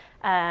happen.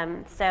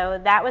 So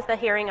that was the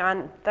hearing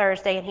on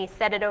Thursday, and he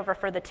set it over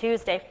for the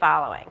Tuesday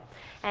following.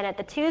 And at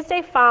the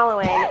Tuesday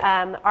following,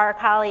 our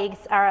colleagues,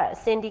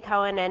 Cindy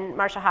Cohen and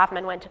Marcia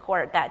Hoffman, went to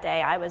court that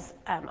day. I was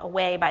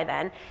away by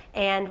then,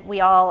 and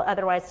we all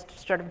otherwise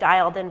sort of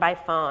dialed in by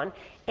phone.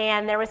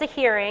 And there was a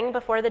hearing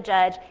before the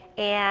judge,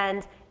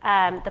 and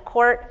the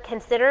court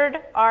considered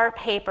our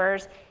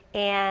papers,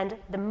 and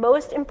the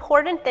most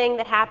important thing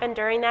that happened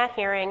during that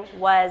hearing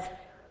was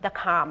the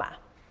comma.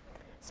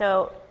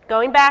 So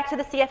going back to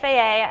the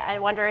CFAA, I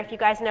wonder if you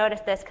guys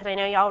noticed this, because I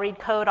know y'all read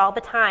code all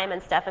the time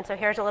and stuff, and so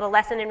here's a little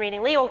lesson in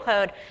reading legal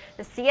code.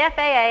 The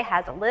CFAA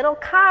has a little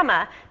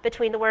comma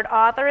between the word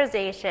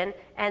authorization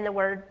and the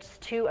words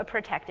to a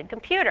protected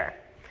computer.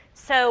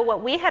 So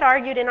what we had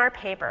argued in our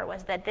paper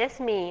was that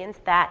this means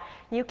that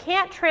you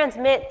can't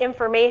transmit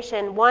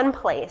information one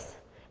place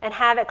and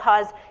have it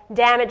cause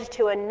damage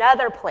to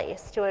another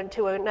place, to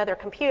another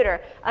computer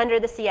under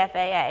the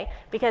CFAA,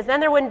 because then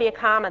there wouldn't be a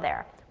comma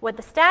there. What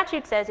the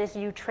statute says is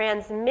you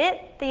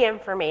transmit the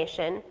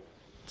information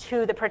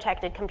to the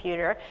protected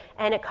computer,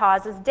 and it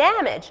causes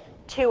damage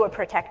to a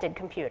protected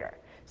computer.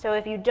 So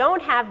if you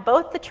don't have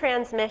both the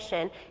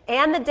transmission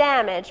and the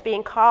damage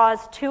being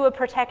caused to a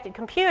protected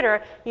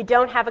computer, you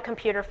don't have a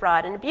Computer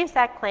Fraud and Abuse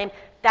Act claim.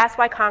 That's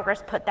why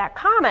Congress put that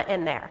comma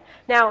in there.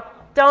 Now,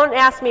 don't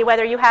ask me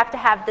whether you have to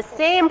have the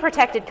same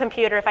protected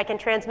computer if I can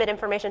transmit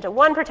information to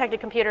one protected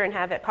computer and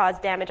have it cause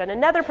damage on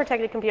another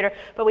protected computer.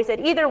 But we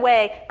said either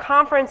way,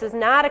 conference is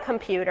not a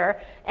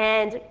computer,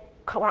 and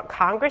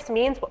Congress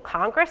means what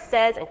Congress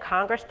says, and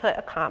Congress put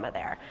a comma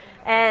there.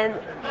 And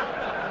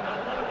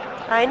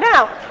I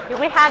know,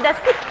 we had this,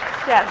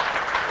 yeah.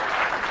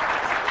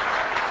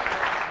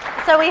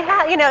 So we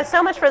had,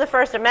 so much for the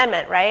First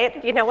Amendment,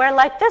 right? We're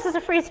like, this is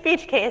a free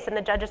speech case, and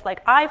the judge is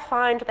like, I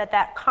find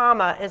that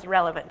comma is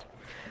relevant.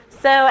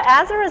 So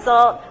as a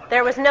result,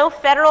 there was no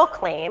federal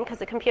claim because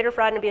the Computer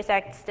Fraud and Abuse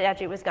Act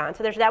statute was gone.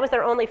 So that was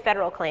their only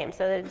federal claim.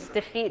 So it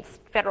defeats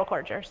federal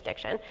court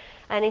jurisdiction.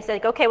 And he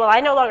said, okay, well, I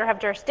no longer have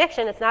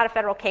jurisdiction. It's not a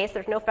federal case.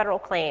 There's no federal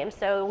claim.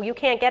 So you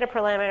can't get a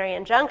preliminary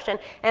injunction.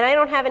 And I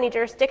don't have any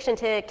jurisdiction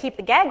to keep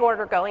the gag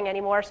order going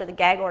anymore. So the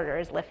gag order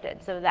is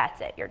lifted. So that's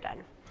it. You're done.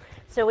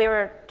 So we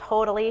were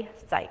totally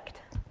psyched.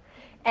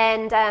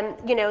 And,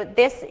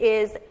 this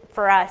is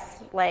for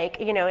us, like,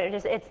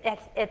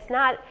 it's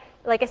not,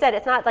 like I said,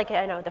 it's not like,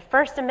 the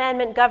First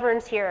Amendment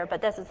governs here,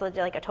 but this is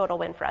like a total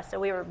win for us. So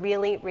we were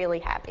really, really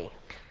happy.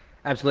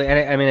 Absolutely.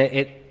 And I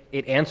mean,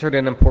 it answered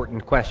an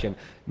important question.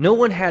 No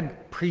one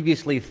had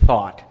previously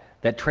thought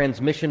that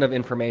transmission of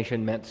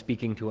information meant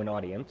speaking to an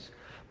audience.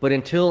 But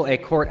until a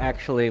court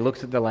actually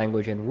looks at the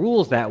language and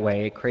rules that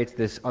way, it creates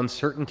this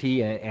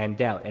uncertainty and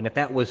doubt. And if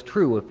that was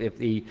true, if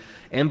the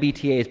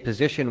MBTA's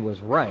position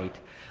was right,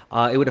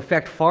 it would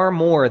affect far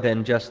more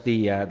than just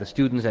the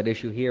students at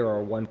issue here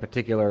or one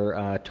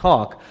particular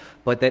talk,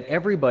 but that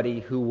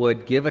everybody who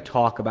would give a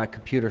talk about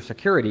computer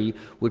security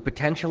would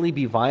potentially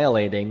be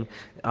violating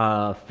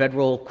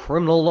federal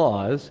criminal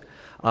laws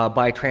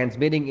by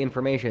transmitting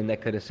information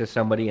that could assist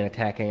somebody in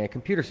attacking a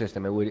computer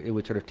system. It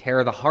would sort of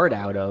tear the heart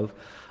out of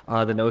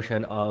the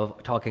notion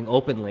of talking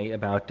openly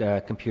about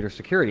computer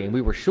security. And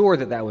we were sure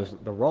that was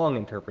the wrong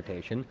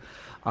interpretation,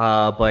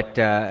 but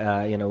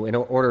in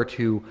order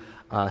to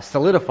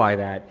solidify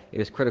that, it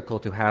is critical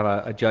to have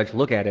a judge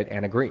look at it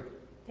and agree.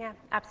 Yeah,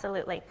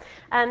 absolutely.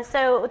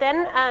 So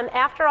then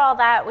after all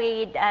that,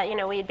 we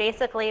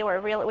basically we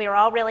were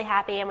all really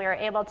happy, and we were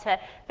able to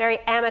very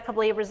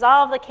amicably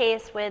resolve the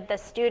case with the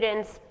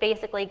students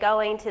basically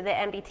going to the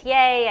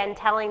MBTA and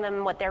telling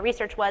them what their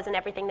research was and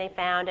everything they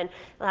found, and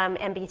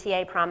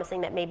MBTA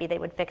promising that maybe they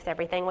would fix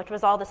everything, which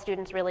was all the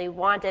students really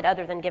wanted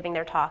other than giving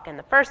their talk in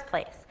the first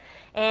place.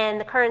 And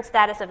the current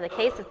status of the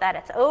case is that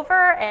it's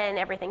over and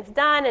everything's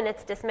done and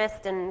it's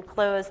dismissed and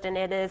closed and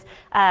it is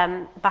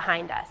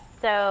behind us.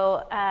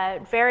 So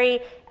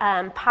very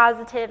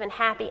positive and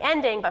happy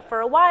ending, but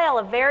for a while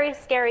a very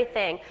scary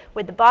thing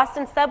with the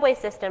Boston subway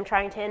system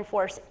trying to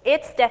enforce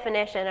its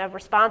definition of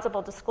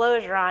responsible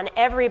disclosure on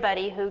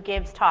everybody who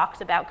gives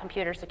talks about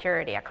computer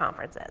security at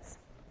conferences.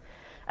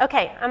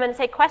 Okay, I'm going to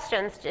take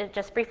questions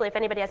just briefly if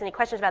anybody has any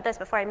questions about this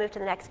before I move to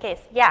the next case.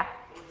 Yeah?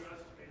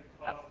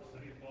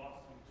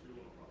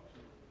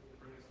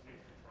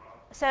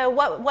 So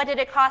what did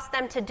it cost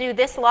them to do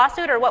this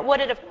lawsuit, or what would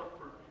it have?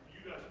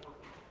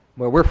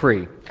 Well, we're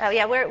free. Oh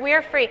yeah,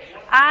 we're free.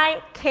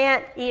 I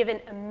can't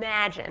even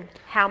imagine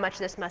how much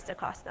this must have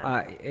cost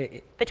them.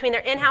 Between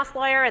their in-house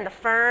lawyer and the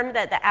firm,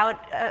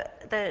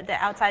 the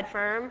outside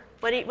firm.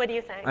 What do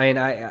you think? I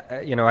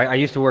mean, I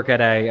used to work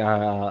at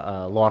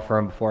a law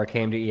firm before I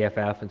came to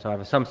EFF, and so I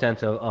have some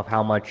sense of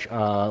how much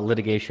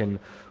litigation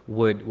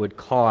would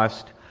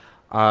cost.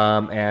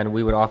 And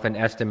we would often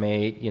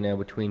estimate,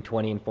 between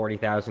 $20,000 and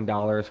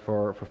 $40,000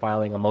 for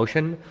filing a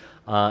motion,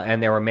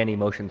 and there were many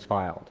motions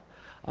filed.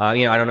 I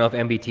don't know if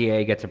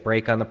MBTA gets a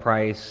break on the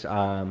price,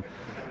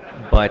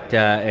 but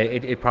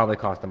it probably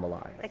cost them a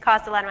lot. It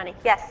cost a lot of money.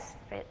 Yes,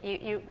 yes.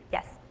 Yeah.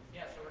 So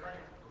regarding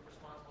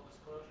responsible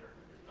disclosure,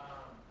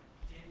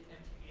 did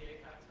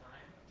MBTA have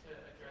time to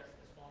address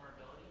this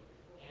vulnerability,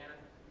 and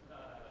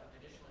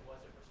additionally, was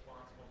it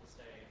responsible to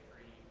say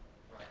free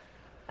rights?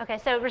 Okay,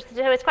 so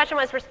his question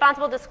was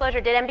responsible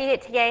disclosure. Did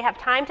MBTA have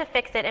time to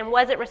fix it, and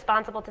was it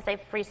responsible to say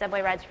free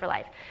subway rides for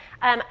life?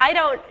 I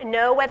don't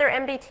know whether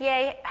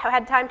MBTA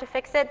had time to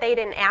fix it. They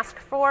didn't ask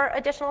for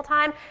additional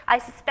time. I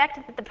suspect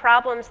that the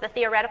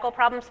theoretical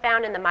problems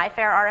found in the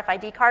MyFair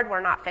RFID card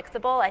were not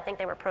fixable. I think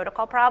they were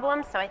protocol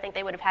problems, so I think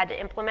they would have had to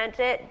implement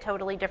it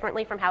totally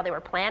differently from how they were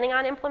planning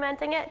on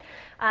implementing it.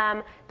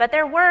 But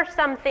there were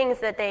some things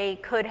that they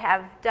could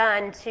have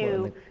done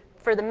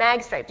for the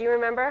mag stripe. Do you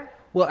remember?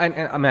 Well, and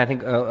I mean, I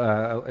think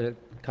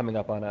coming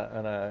up on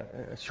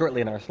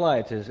shortly in our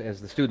slides is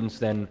as the students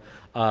then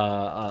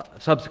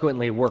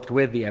subsequently worked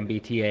with the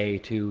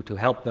MBTA to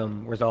help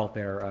them resolve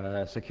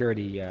their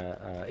security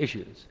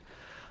issues,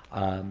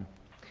 and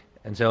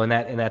so in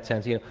that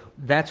sense,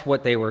 that's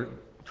what they were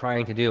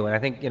trying to do. And I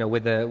think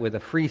with the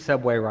free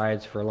subway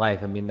rides for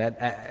life, I mean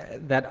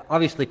that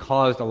obviously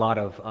caused a lot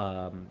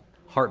of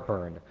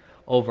heartburn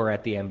over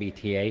at the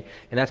MBTA,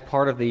 and that's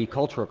part of the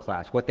cultural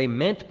clash. What they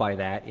meant by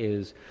that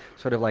is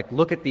sort of like,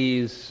 look at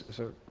these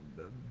sort of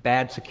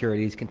bad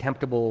security, these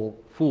contemptible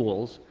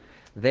fools.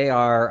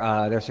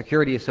 Their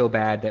security is so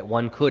bad that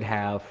one could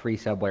have free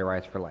subway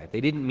rides for life.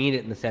 They didn't mean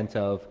it in the sense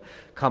of,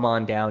 come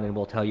on down and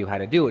we'll tell you how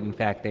to do it. In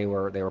fact, they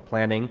were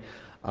planning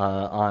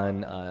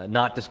on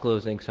not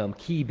disclosing some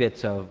key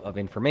bits of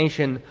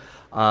information,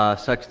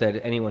 such that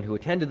anyone who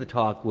attended the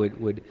talk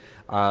would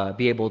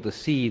be able to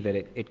see that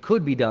it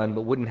could be done,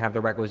 but wouldn't have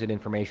the requisite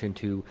information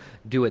to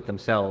do it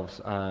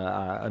themselves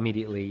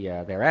immediately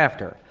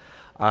thereafter.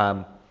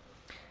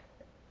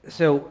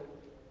 So,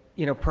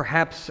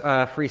 perhaps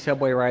free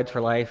subway rides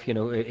for life,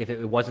 if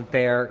it wasn't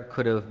there,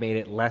 could have made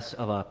it less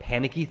of a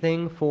panicky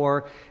thing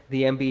for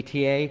the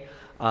MBTA.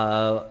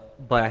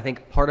 But I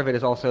think part of it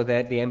is also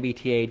that the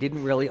MBTA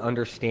didn't really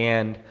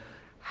understand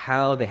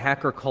how the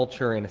hacker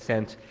culture, in a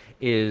sense,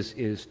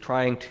 is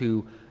trying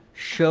to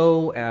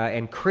show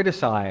and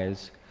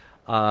criticize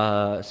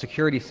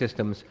security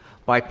systems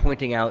by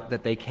pointing out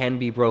that they can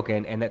be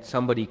broken and that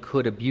somebody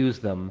could abuse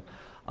them,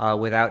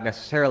 without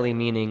necessarily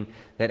meaning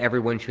that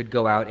everyone should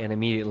go out and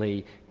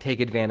immediately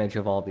take advantage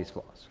of all these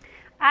flaws.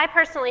 I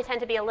personally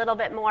tend to be a little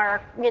bit more,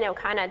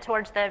 kind of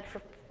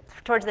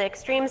towards the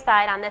extreme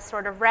side on this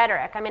sort of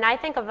rhetoric. I mean, I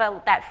think of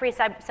that free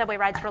subway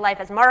rides for life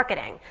as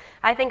marketing.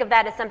 I think of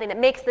that as something that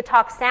makes the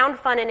talk sound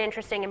fun and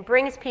interesting and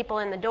brings people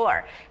in the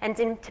door. And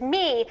to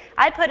me,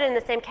 I put it in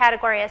the same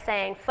category as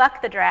saying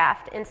fuck the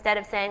draft instead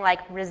of saying like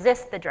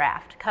resist the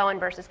draft. Cohen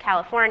versus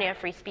California,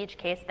 free speech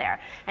case there.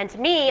 And to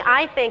me,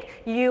 I think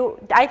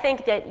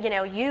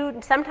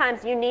that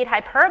sometimes you need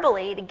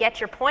hyperbole to get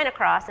your point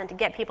across and to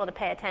get people to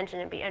pay attention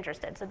and be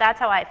interested. So that's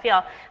how I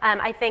feel.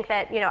 I think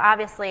that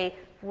obviously,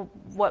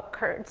 what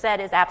Kurt said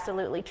is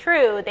absolutely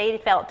true. They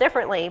felt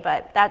differently,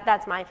 but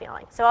that's my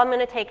feeling. So I'm going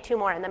to take two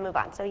more and then move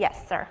on. So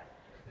yes, sir.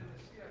 In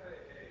the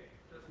CFAA,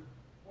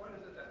 what is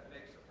it that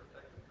makes a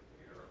protected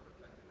computer a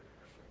protected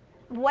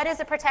computer? What is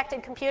a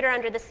protected computer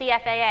under the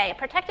CFAA? A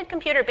protected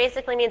computer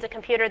basically means a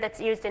computer that's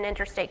used in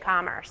interstate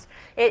commerce.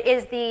 It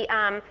is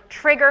the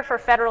trigger for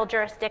federal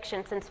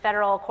jurisdiction, since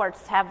federal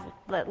courts have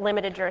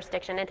limited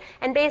jurisdiction.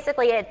 And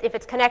basically, if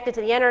it's connected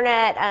to the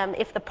internet,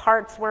 if the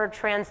parts were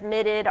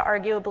transmitted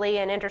arguably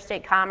in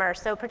interstate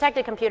commerce. So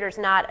protected computer is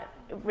not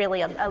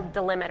really a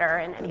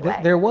delimiter in any way.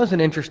 There was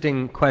an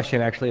interesting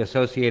question actually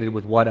associated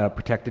with what a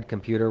protected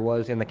computer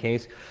was in the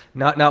case.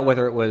 Not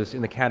whether it was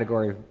in the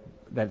category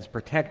that is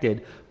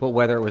protected, but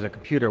whether it was a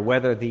computer,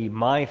 whether the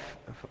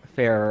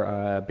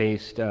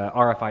MyFair-based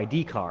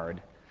RFID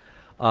card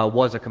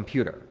was a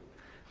computer.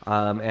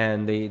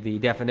 And the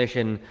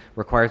definition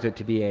requires it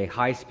to be a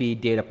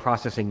high-speed data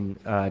processing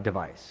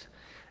device.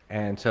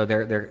 And so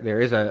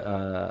there is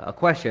a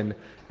question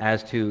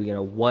as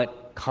to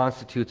what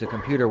constitutes a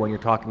computer when you're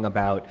talking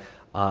about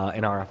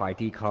an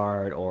RFID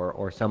card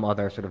or some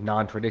other sort of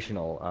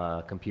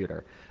non-traditional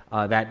computer.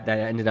 That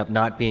ended up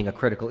not being a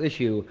critical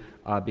issue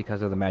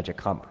because of the magic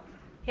comma.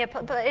 Yeah,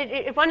 but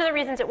one of the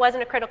reasons it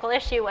wasn't a critical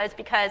issue was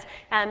because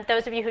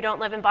those of you who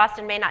don't live in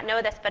Boston may not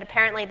know this, but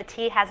apparently the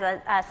T has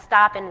a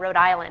stop in Rhode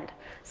Island.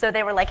 So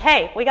they were like,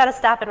 hey, we got to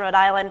stop in Rhode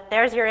Island.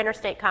 There's your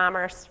interstate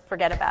commerce.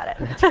 Forget about it.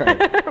 That's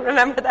right.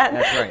 Remember that?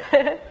 That's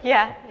right.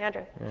 Yeah,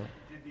 Andrew. Yeah.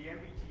 Did the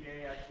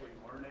MBTA actually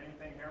learn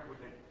anything here?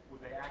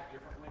 Would they act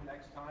differently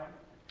next time?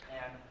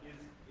 And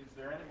is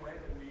there any way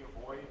that we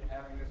avoid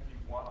having this be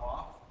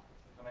one-off?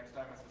 The next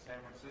time it's San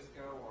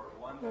Francisco or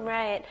London?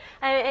 Right.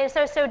 And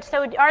so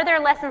are there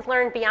lessons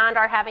learned beyond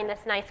our having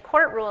this nice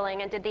court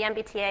ruling, and did the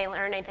MBTA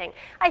learn anything?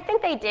 I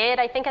think they did.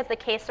 I think as the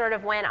case sort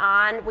of went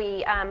on,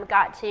 we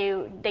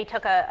they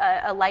took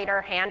a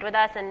lighter hand with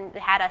us and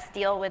had us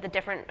deal with the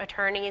different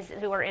attorneys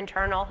who were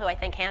internal, who I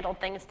think handled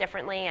things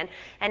differently,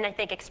 and I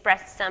think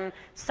expressed some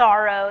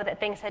sorrow that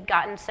things had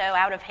gotten so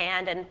out of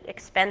hand and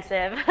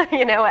expensive,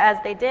 as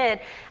they did.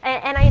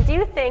 And I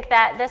do think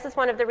that this is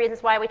one of the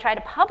reasons why we try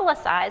to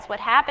publicize what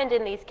happened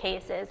in these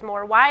cases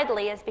more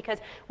widely, is because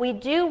we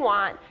do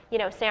want,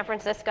 San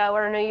Francisco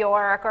or New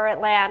York or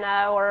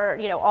Atlanta or,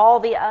 all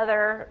the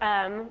other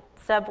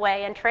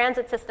subway and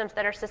transit systems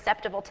that are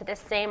susceptible to this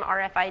same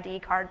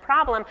RFID card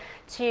problem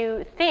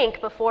to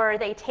think before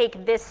they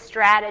take this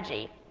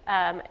strategy.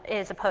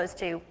 As opposed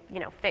to,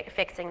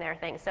 fixing their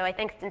things. So I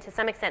think to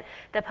some extent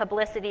the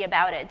publicity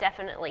about it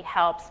definitely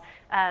helps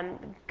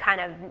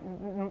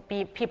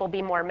people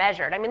be more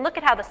measured. I mean, look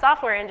at how the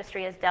software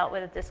industry has dealt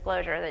with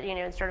disclosure. That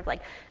it's sort of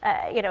like,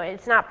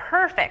 it's not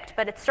perfect,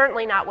 but it's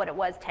certainly not what it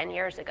was 10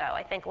 years ago.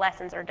 I think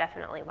lessons are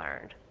definitely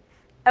learned.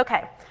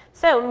 Okay,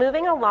 so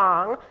moving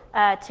along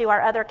to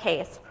our other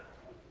case.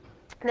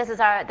 This is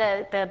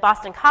the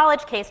Boston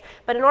College case,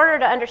 but in order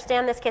to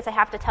understand this case, I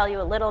have to tell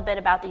you a little bit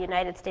about the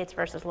United States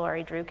versus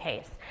Lori Drew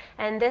case.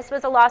 And this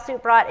was a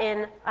lawsuit brought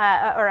in,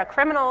 or a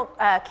criminal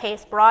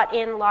case brought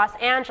in Los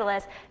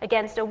Angeles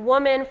against a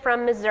woman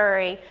from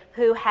Missouri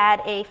who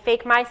had a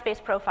fake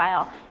MySpace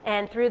profile,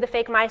 and through the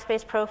fake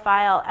MySpace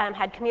profile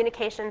had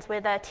communications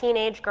with a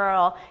teenage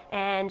girl,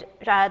 and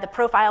the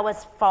profile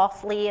was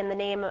falsely in the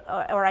name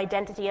or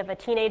identity of a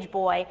teenage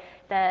boy.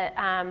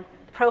 The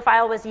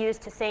profile was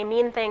used to say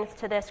mean things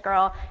to this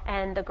girl,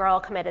 and the girl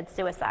committed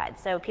suicide.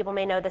 So people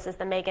may know this as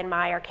the Megan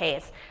Meyer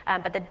case.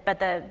 But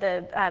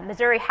the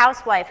Missouri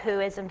housewife who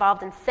is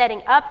involved in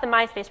setting up the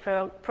MySpace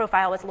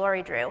profile was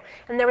Lori Drew.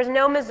 And there was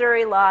no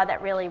Missouri law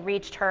that really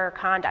reached her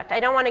conduct.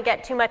 I don't want to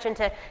get too much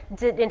into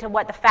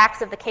what the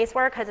facts of the case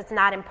were, because it's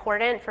not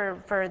important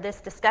for this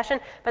discussion,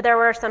 but there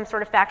were some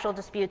sort of factual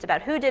disputes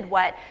about who did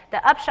what.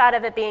 The upshot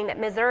of it being that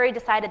Missouri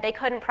decided they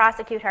couldn't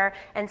prosecute her,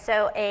 and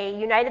so a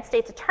United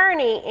States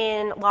attorney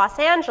in Los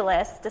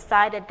Angeles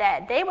decided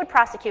that they would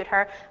prosecute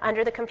her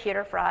under the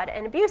Computer Fraud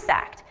and Abuse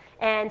Act.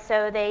 And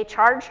so they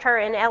charged her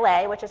in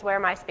LA, which is where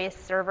MySpace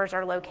servers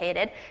are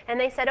located, and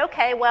they said,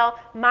 okay, well,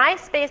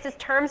 MySpace's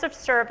terms of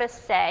service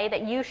say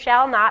that you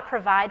shall not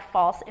provide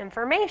false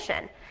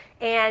information.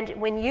 And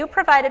when you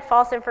provided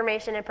false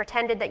information and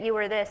pretended that you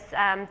were this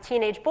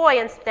teenage boy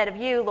instead of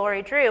you,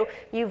 Lori Drew,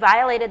 you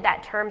violated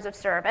that terms of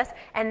service,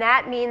 and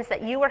that means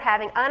that you were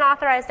having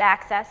unauthorized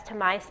access to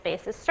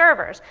MySpace's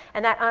servers,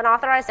 and that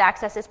unauthorized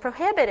access is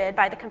prohibited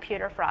by the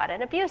Computer Fraud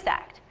and Abuse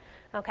Act.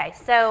 Okay,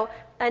 so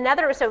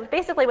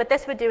basically what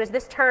this would do is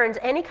this turns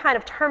any kind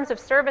of terms of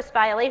service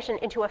violation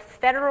into a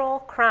federal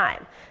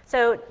crime.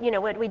 So,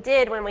 what we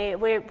did when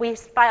we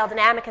filed an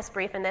amicus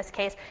brief in this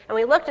case, and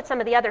we looked at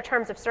some of the other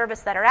terms of service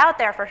that are out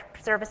there for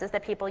services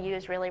that people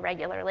use really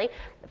regularly.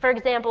 For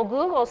example,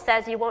 Google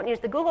says you won't use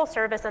the Google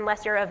service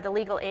unless you're of the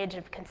legal age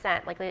of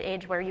consent, like the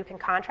age where you can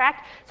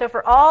contract. So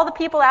for all the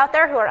people out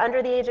there who are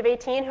under the age of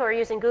 18 who are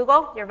using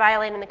Google, you're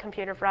violating the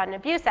Computer Fraud and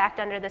Abuse Act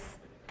under this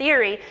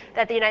theory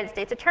that the United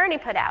States attorney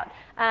put out.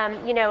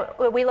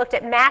 We looked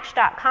at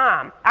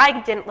Match.com.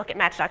 I didn't look at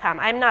Match.com.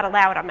 I'm not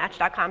allowed on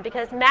Match.com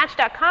because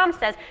Match.com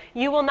says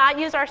you will not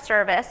use our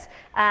service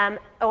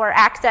or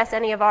access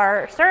any of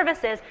our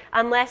services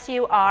unless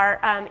you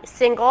are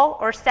single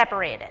or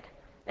separated.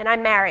 And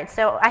I'm married,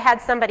 so I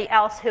had somebody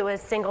else who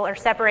was single or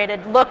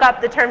separated look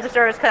up the terms of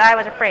service because I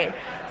was afraid.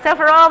 So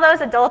for all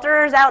those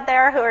adulterers out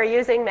there who are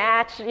using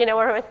Match, or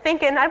who are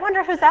thinking, I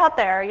wonder who's out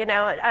there,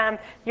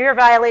 you're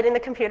violating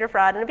the Computer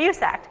Fraud and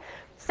Abuse Act.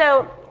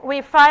 So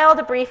we filed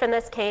a brief in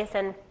this case,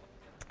 and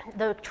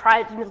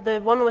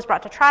the woman was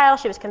brought to trial.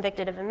 She was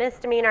convicted of a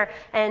misdemeanor,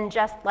 and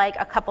just like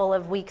a couple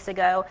of weeks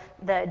ago,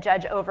 the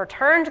judge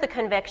overturned the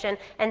conviction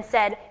and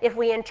said, if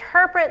we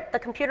interpret the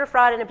Computer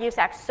Fraud and Abuse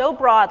Act so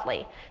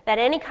broadly that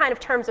any kind of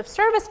terms of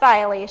service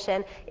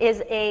violation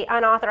is a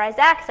unauthorized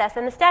access,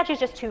 then the statute's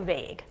just too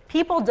vague.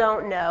 People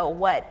don't know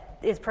what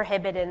is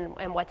prohibited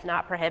and what's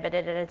not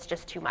prohibited, and it's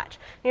just too much.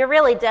 You're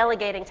really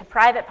delegating to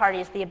private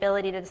parties the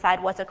ability to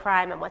decide what's a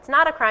crime and what's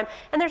not a crime,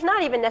 and there's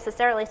not even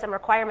necessarily some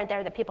requirement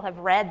there that people have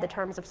read the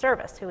terms of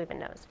service. Who even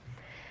knows?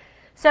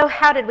 So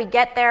how did we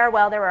get there?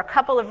 Well, there were a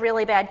couple of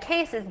really bad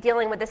cases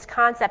dealing with this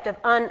concept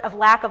of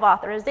lack of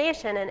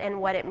authorization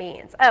and what it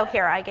means. Oh,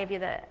 here, I gave you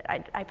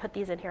I put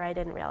these in here, I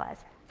didn't realize.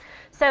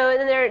 So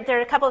there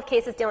are a couple of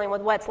cases dealing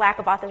with what's lack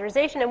of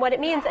authorization and what it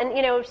means. And,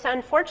 so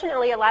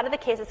unfortunately, a lot of the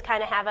cases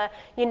kind of have a,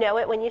 you know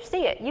it when you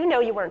see it. You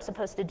know you weren't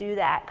supposed to do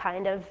that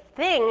kind of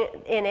thing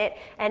in it.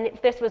 And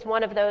this was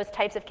one of those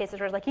types of cases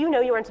where it's like, you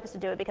know you weren't supposed to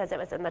do it because it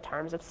was in the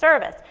terms of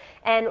service.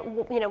 And,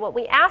 what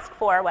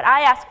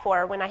I ask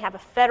for when I have a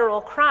federal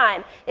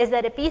crime is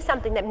that it be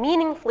something that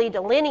meaningfully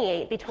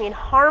delineate between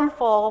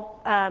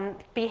harmful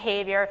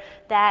behavior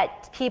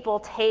that people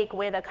take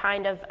with a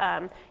kind of,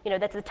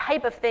 that's the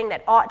type of thing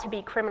that ought to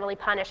be criminally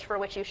punished, for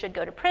which you should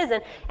go to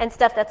prison, and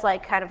stuff that's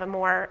like kind of a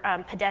more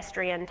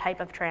pedestrian type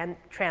of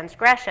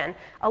transgression,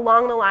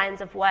 along the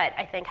lines of what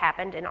I think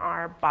happened in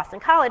our Boston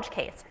College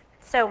case.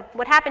 So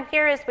what happened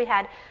here is we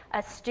had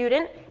a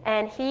student,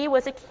 and he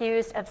was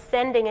accused of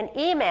sending an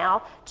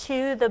email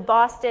to the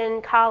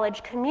Boston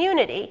College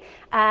community,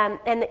 and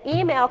the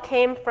email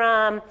came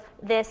from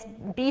this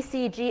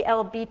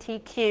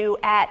bcglbtq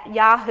at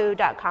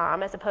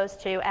yahoo.com as opposed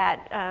to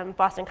at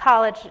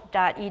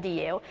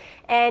bostoncollege.edu.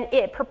 And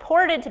it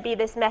purported to be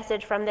this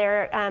message from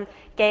their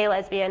gay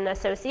lesbian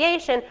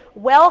association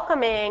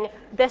welcoming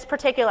this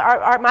particular,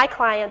 my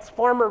client's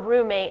former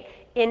roommate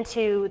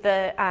into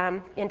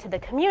the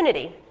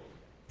community.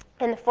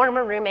 And the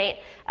former roommate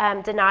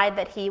denied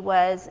that he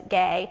was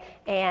gay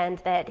and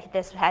that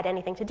this had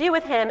anything to do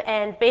with him.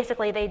 And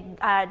basically, they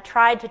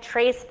tried to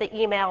trace the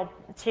email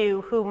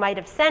to who might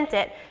have sent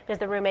it, because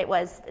the roommate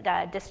was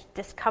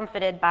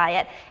discomfited by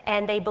it.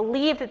 And they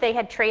believed that they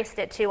had traced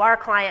it to our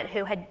client,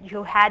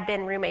 who had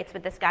been roommates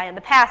with this guy in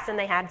the past, and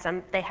they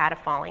had a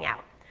falling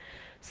out.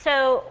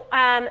 So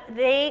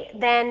they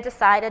then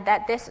decided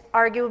that this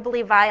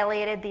arguably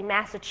violated the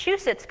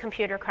Massachusetts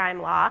computer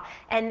crime law,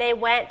 and they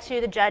went to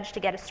the judge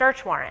to get a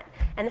search warrant.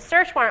 And the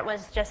search warrant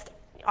was just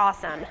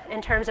awesome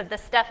in terms of the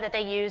stuff that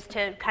they used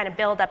to kind of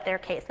build up their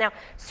case. Now,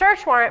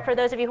 search warrant, for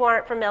those of you who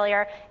aren't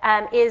familiar,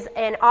 is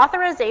an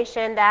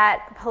authorization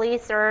that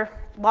police or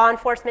law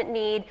enforcement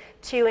need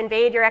to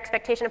invade your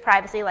expectation of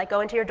privacy, like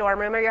go into your dorm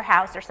room or your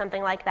house or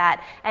something like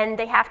that, and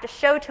they have to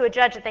show to a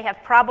judge that they have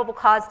probable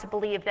cause to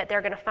believe that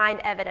they're going to find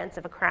evidence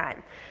of a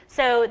crime.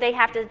 So they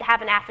have to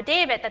have an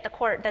affidavit that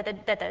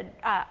the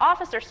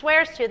officer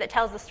swears to that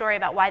tells the story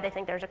about why they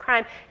think there's a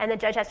crime, and the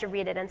judge has to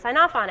read it and sign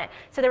off on it.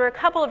 So there were a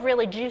couple of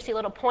really juicy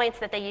little points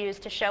that they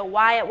used to show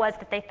why it was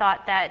that they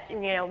thought that,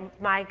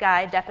 my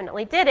guy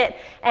definitely did it,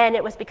 and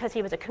it was because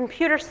he was a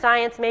computer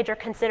science major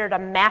considered a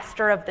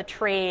master of the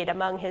trade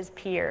among his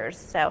peers.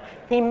 So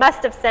he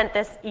must have sent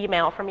this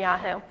email from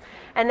Yahoo.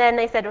 And then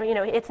they said,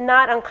 it's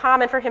not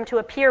uncommon for him to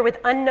appear with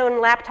unknown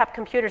laptop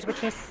computers, which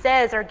he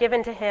says are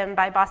given to him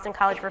by Boston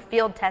College for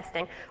field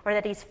testing, or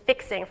that he's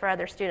fixing for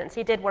other students.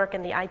 He did work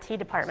in the IT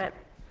department.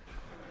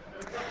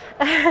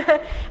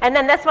 And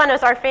then this one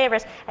was our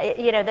favorite.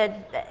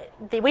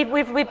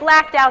 We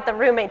blacked out the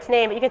roommate's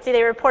name, but you can see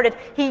they reported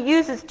he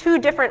uses 2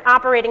 different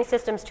operating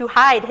systems to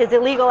hide his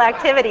illegal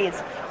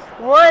activities.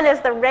 One is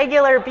the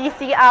regular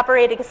BC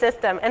operating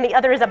system, and the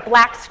other is a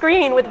black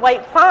screen with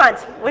white font,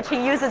 which he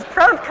uses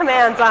prompt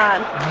commands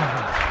on.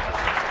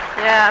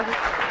 Yeah.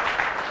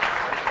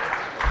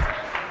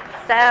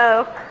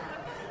 So,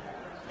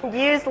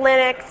 use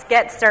Linux,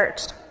 get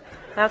searched.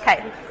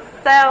 Okay.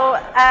 So,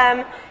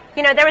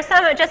 there was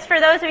some, just for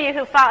those of you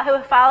who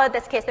followed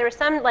this case, there was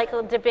some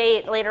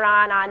debate later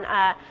on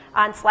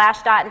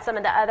Slashdot and some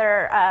of the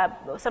other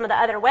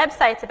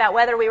websites about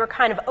whether we were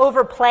kind of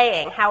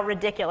overplaying how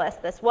ridiculous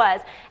this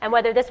was, and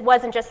whether this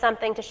wasn't just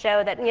something to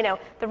show that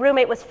the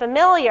roommate was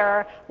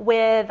familiar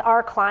with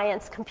our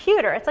client's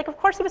computer. It's like, of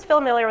course he was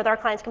familiar with our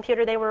client's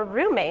computer. They were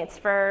roommates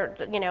for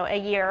a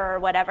year or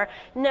whatever.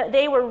 No,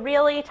 they were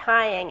really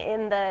tying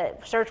in the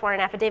search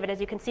warrant affidavit, as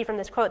you can see from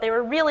this quote. They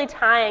were really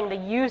tying the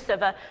use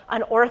of an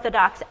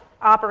unorthodox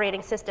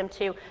operating system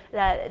to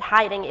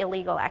hiding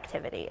illegal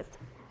activities.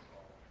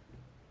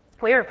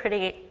 We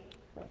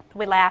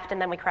laughed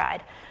and then we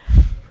cried.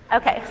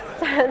 Okay,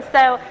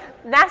 so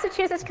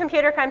Massachusetts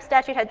computer crime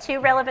statute had 2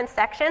 relevant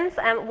sections.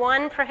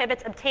 One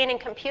prohibits obtaining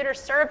computer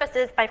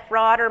services by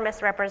fraud or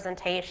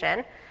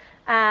misrepresentation.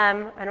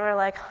 And we're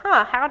like,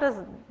 how does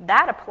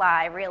that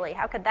apply, really?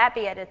 How could that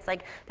be it? It's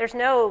like, there's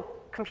no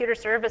computer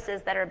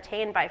services that are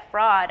obtained by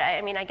fraud.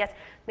 I mean, I guess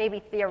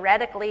maybe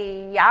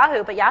theoretically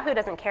Yahoo, but Yahoo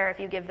doesn't care if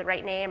you give the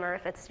right name or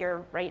if it's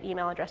your right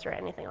email address or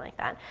anything like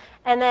that.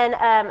 And then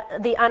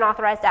the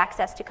unauthorized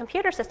access to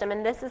computer system,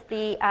 and this is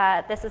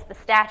the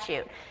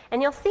statute.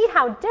 And you'll see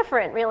how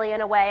different, really,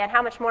 in a way, and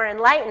how much more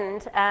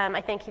enlightened,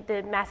 I think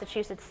the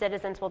Massachusetts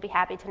citizens will be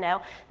happy to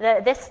know,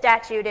 this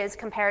statute is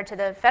compared to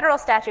the federal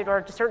statute,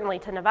 or certainly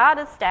to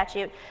Nevada's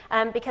statute,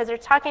 because they're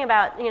talking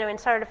about, in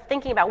sort of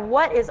thinking about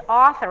what is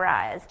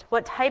authorized, what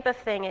what type of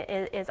thing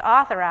is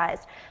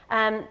authorized.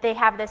 They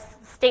have this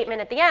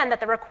statement at the end that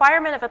the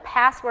requirement of a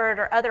password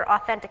or other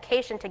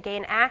authentication to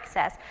gain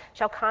access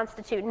shall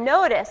constitute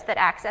notice that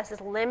access is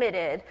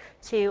limited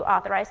to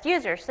authorized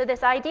users. So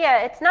this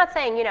idea, it's not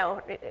saying, you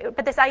know,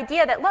 but this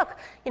idea that, look,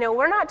 you know,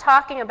 we're not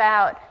talking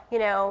about, you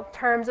know,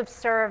 terms of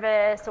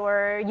service,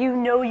 or you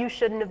know you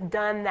shouldn't have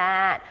done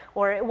that,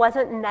 or it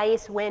wasn't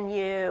nice when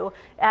you,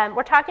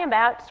 we're talking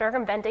about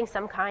circumventing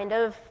some kind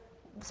of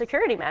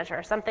security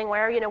measure, something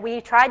where, you know,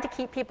 we tried to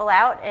keep people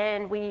out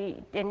and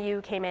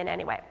you came in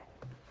anyway.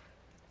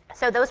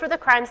 So those were the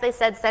crimes they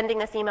said sending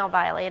this email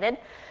violated,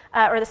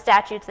 or the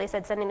statutes they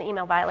said sending the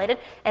email violated,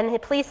 and the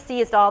police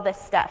seized all this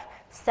stuff.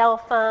 Cell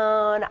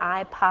phone,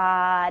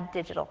 iPod,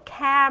 digital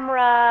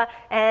camera,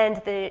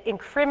 and the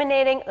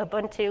incriminating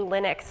Ubuntu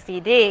Linux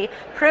CD,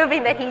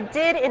 proving that he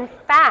did in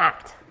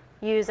fact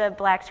use a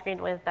black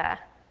screen with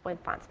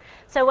fonts.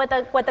 So with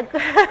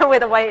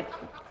a white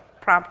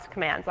prompt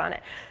commands on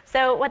it.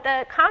 So what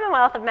the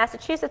Commonwealth of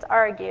Massachusetts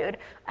argued,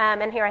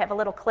 and here I have a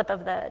little clip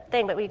of the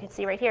thing, but we can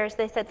see right here, is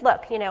they said,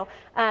 look, you know,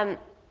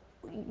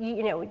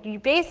 you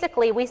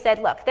basically, we said,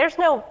 look, there's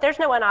no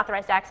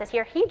unauthorized access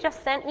here. He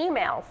just sent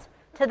emails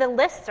to the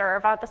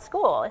listserv at the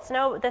school.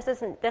 This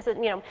isn't,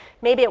 you know,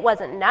 maybe it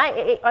wasn't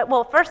nice.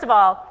 Well, first of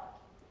all,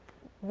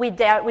 we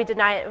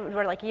deny it.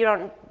 We're like,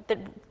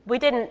 we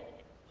didn't.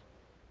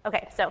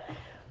 Okay, so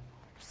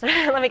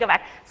let me go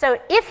back. So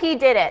if he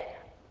did it,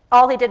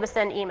 all he did was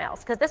send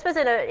emails, because this was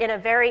in a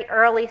very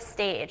early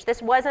stage.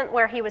 This wasn't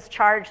where he was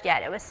charged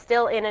yet. It was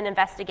still in an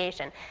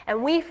investigation.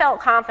 And we felt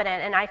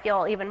confident, and I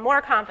feel even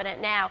more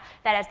confident now,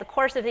 that as the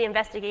course of the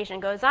investigation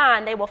goes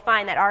on, they will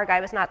find that our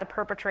guy was not the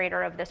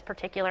perpetrator of this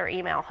particular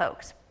email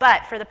hoax.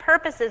 But for the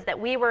purposes that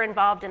we were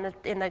involved in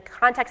the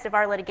context of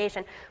our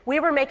litigation, we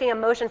were making a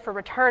motion for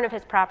return of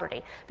his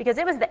property, because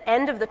it was the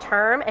end of the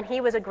term, and he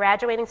was a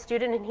graduating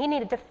student, and he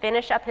needed to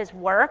finish up his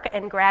work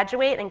and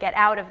graduate and get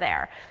out of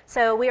there.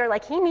 So we were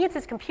like, he needs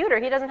his computer.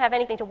 He doesn't have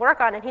anything to work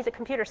on, and he's a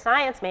computer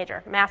science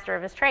major, master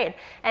of his trade.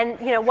 And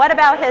you know, what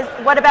about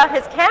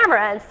his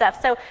camera and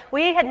stuff? So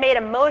we had made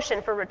a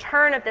motion for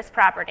return of this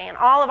property, and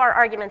all of our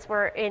arguments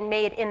were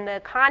made in the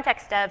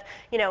context of,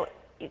 you know,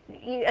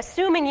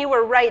 assuming you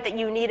were right that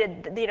you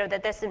needed, you know,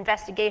 that this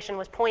investigation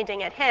was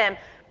pointing at him,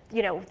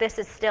 you know, this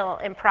is still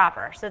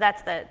improper. So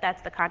that's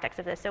the context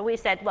of this. So we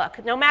said,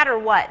 look, no matter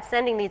what,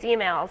 sending these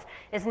emails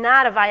is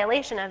not a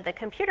violation of the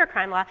computer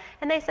crime law.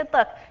 And they said,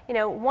 look, you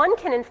know, one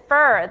can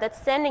infer that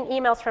sending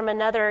emails from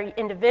another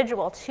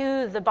individual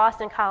to the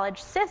Boston College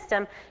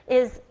system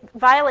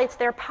violates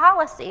their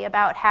policy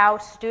about how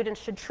students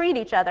should treat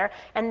each other,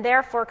 and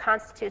therefore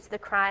constitutes the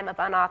crime of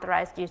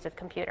unauthorized use of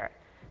computer.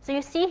 So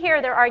you see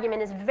here their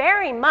argument is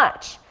very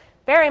much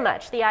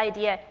the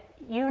idea,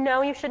 you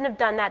know you shouldn't have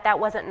done that, that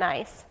wasn't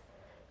nice,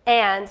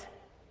 and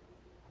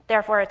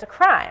therefore it's a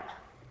crime.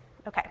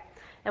 Okay,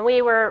 and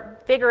we were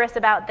vigorous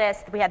about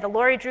this. We had the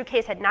Lori Drew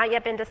case had not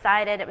yet been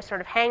decided. It was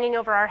sort of hanging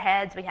over our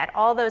heads. We had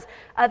all those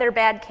other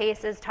bad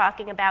cases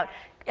talking about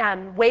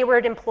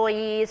wayward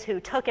employees who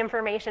took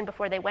information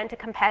before they went to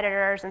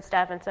competitors and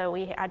stuff, and so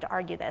we had to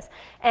argue this.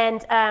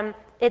 And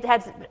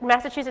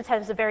Massachusetts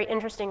has a very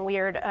interesting,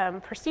 weird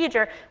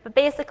procedure, but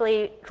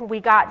basically we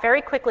got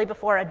very quickly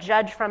before a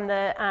judge from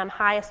the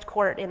highest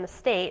court in the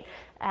state.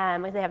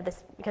 They have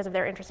this because of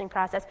their interesting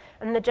process,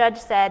 and the judge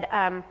said,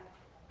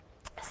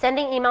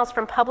 sending emails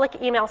from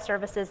public email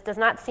services does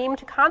not seem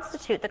to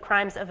constitute the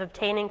crimes of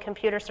obtaining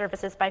computer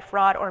services by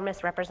fraud or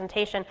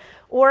misrepresentation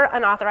or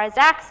unauthorized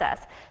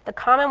access. The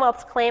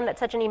Commonwealth's claim that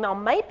such an email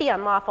might be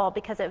unlawful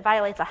because it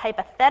violates a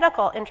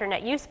hypothetical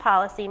internet use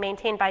policy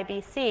maintained by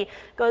BC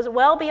goes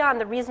well beyond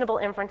the reasonable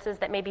inferences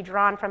that may be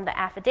drawn from the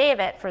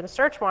affidavit for the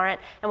search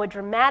warrant and would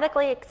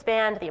dramatically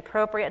expand the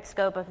appropriate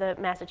scope of the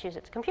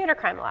Massachusetts computer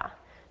crime law.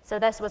 So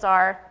this was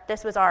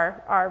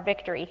our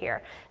victory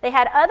here. They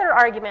had other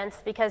arguments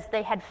because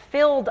they had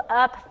filled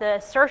up the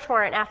search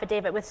warrant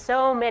affidavit with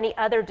so many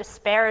other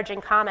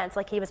disparaging comments,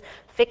 like he was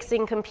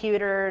fixing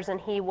computers and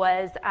he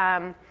was,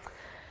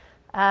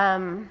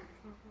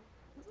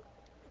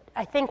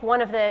 I think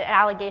one of the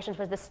allegations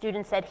was the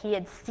student said he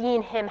had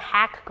seen him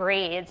hack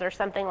grades or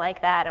something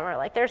like that, and we're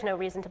like, there's no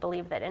reason to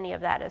believe that any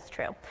of that is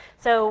true.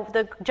 So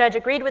the judge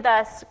agreed with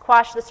us,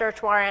 quashed the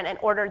search warrant, and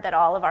ordered that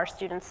all of our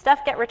students'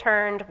 stuff get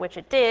returned, which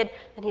it did,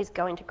 and he's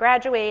going to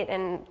graduate,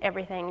 and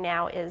everything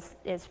now is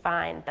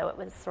fine, though it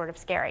was sort of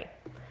scary.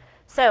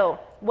 So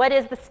what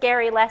is the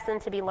scary lesson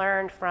to be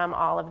learned from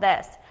all of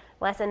this?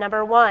 Lesson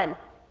number one,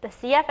 the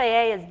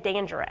CFAA is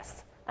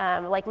dangerous.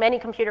 Like many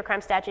computer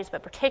crime statutes,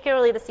 but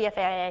particularly the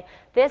CFAA,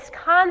 this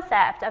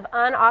concept of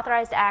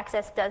unauthorized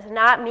access does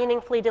not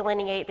meaningfully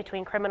delineate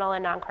between criminal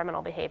and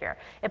non-criminal behavior.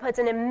 It puts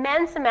an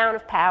immense amount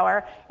of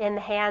power in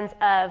the hands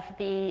of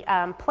the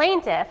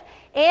plaintiff,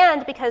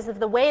 And because of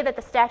the way that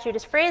the statute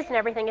is phrased and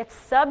everything, it's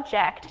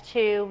subject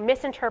to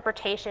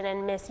misinterpretation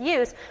and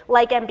misuse,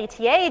 like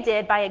MBTA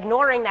did by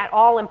ignoring that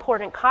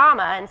all-important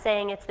comma and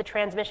saying it's the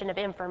transmission of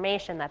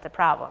information that's a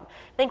problem.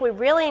 I think we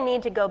really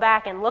need to go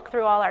back and look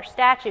through all our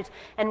statutes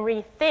and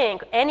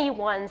rethink any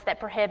ones that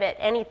prohibit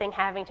anything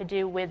having to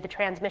do with the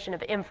transmission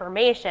of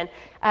information,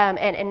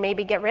 and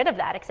maybe get rid of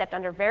that, except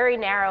under very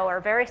narrow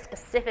or very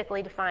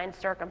specifically defined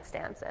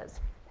circumstances.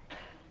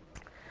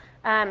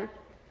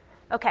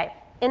 Okay.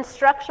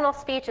 Instructional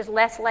speech is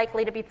less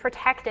likely to be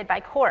protected by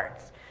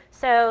courts.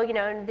 So, you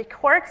know, the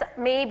courts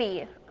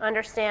maybe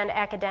understand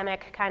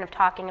academic kind of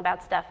talking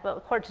about stuff, but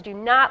what courts do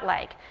not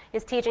like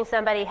is teaching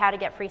somebody how to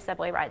get free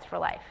subway rides for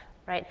life,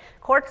 right?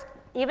 Courts,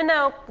 even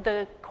though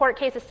the court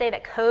cases say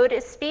that code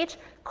is speech,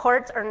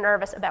 courts are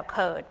nervous about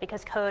code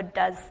because code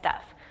does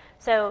stuff.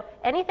 So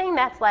anything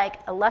that's like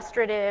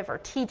illustrative or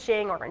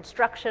teaching or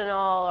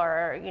instructional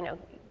or, you know,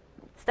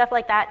 stuff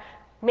like that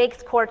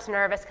makes courts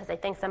nervous because they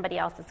think somebody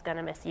else is going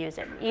to misuse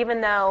it, even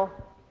though,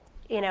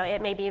 you know,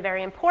 it may be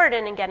very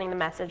important in getting the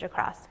message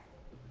across.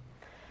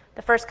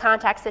 The first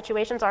contact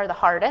situations are the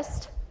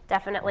hardest,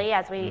 definitely,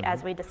 as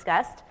we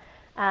discussed.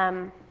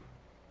 I'm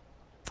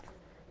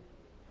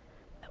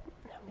going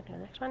to go to the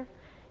next one.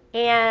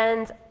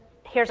 And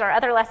here's our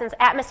other lessons.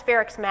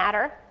 Atmospherics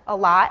matter a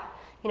lot.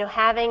 You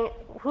know,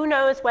 who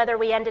knows whether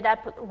we ended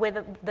up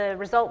with the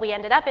result we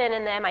ended up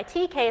in the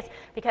MIT case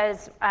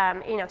because,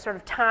 you know, sort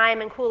of time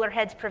and cooler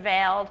heads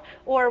prevailed,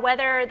 or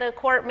whether the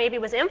court maybe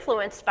was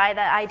influenced by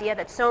the idea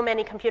that so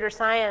many computer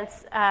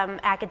science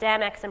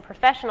academics and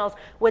professionals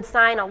would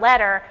sign a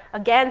letter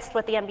against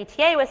what the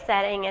MBTA was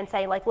saying and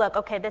say, like, look,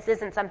 okay, this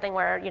isn't something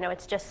where, you know,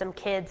 it's just some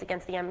kids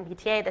against the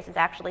MBTA. This is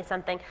actually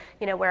something,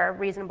 you know, where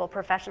reasonable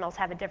professionals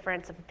have a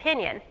difference of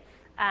opinion.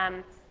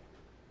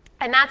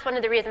 And that's one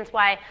of the reasons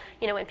why,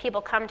 you know, when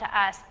people come to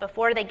us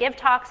before they give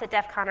talks at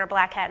DEF CON or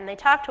Black Hat and they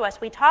talk to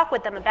us, we talk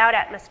with them about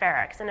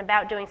atmospherics and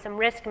about doing some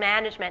risk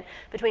management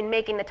between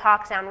making the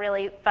talk sound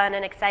really fun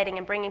and exciting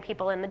and bringing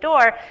people in the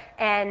door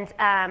and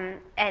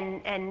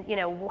you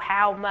know,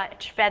 how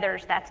much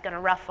feathers that's going to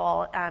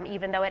ruffle,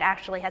 even though it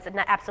actually has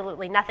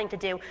absolutely nothing to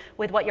do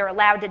with what you're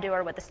allowed to do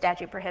or what the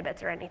statute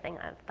prohibits or anything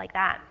like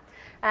that.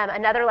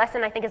 Another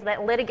lesson, I think, is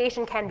that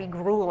litigation can be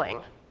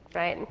grueling,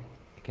 right?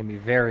 It can be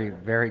very,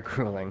 very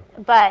grueling.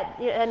 But,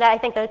 and I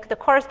think the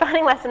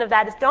corresponding lesson of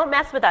that is don't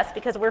mess with us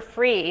because we're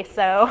free.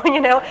 So,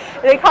 you know,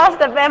 it cost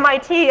the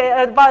MIT,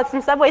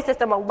 some subway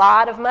system, a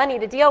lot of money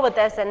to deal with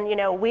this. And, you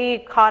know, we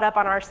caught up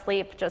on our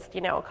sleep just,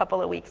 you know, a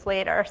couple of weeks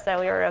later. So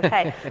we were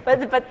okay.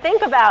 but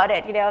think about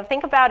it, you know,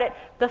 think about it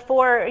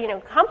before, you know,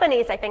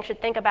 companies, I think,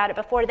 should think about it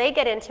before they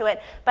get into it.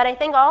 But I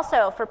think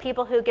also for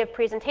people who give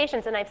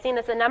presentations, and I've seen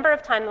this a number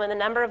of times with a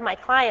number of my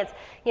clients,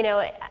 you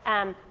know,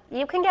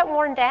 you can get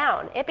worn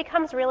down. It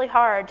becomes really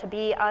hard to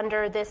be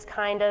under this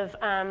kind of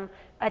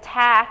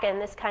attack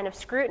and this kind of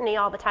scrutiny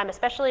all the time,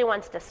 especially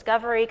once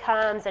discovery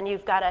comes and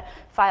you've got to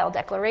file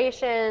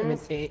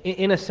declarations. I mean,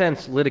 in a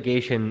sense,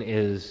 litigation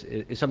is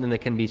something that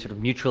can be sort of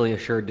mutually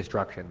assured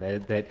destruction,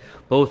 that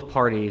both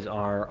parties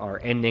are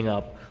ending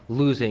up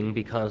losing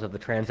because of the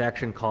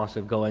transaction costs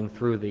of going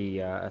through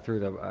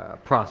the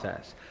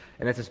process.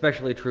 And that's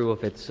especially true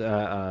if it's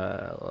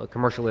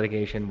commercial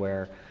litigation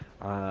where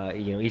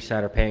you know, each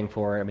side are paying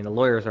for it. I mean, the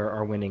lawyers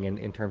are winning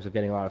in terms of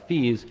getting a lot of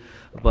fees,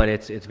 but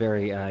it's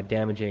very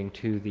damaging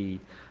to the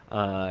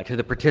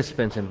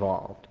participants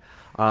involved.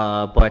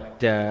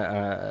 But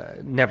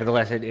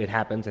nevertheless, it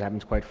happens. It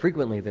happens quite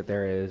frequently that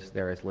there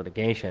is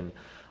litigation.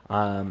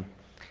 The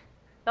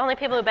only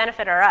people who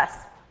benefit are us,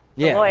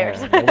 the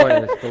lawyers.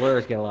 The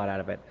lawyers get a lot out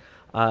of it.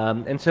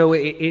 And so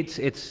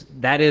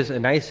that is a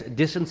nice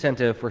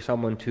disincentive for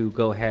someone to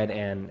go ahead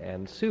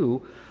and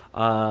sue.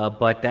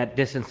 But that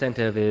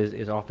disincentive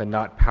is often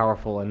not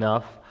powerful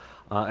enough,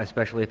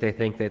 especially if they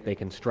think that they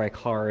can strike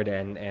hard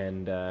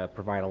and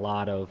provide a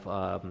lot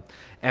of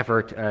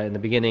effort in the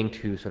beginning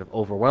to sort of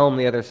overwhelm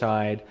the other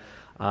side.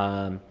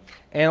 And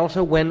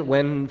also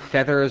when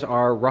feathers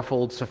are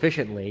ruffled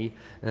sufficiently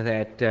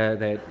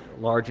that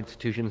large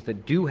institutions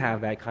that do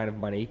have that kind of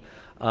money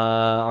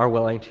are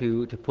willing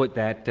to put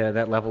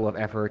that level of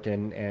effort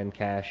and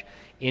cash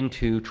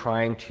into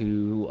trying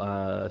to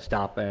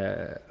stop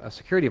a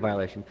security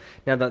violation.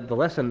 Now, the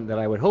lesson that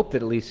I would hope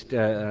that at least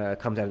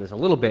comes out of this a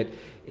little bit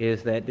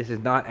is that this is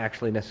not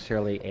actually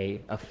necessarily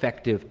a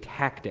effective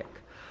tactic,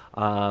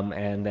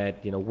 and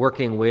that, you know,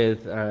 working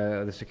with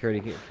the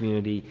security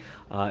community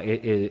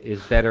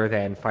is better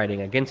than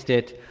fighting against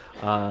it.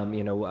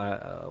 You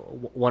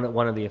know,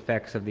 one of the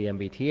effects of the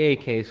MBTA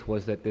case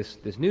was that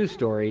this news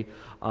story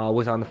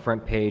was on the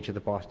front page of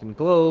the Boston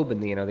Globe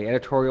and the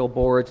editorial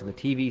boards and the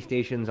TV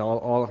stations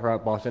all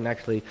throughout Boston.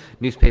 Actually,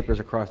 newspapers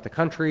across the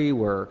country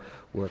were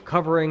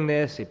covering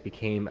this. It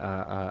became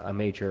a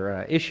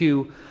major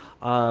issue,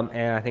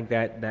 and I think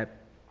that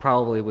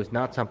probably was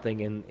not something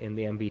in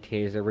the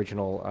MBTA's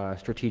original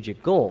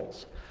strategic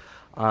goals.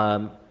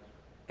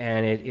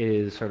 And it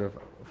is sort of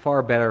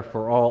far better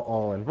for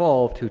all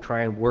involved to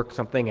try and work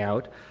something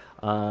out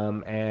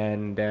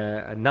and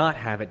not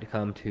have it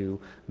come to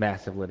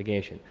massive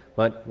litigation.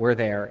 But we're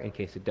there in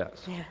case it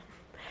does. Yeah.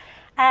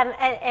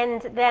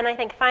 And then I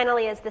think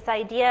finally is this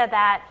idea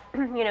that,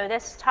 you know,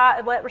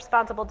 what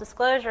responsible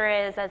disclosure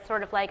is as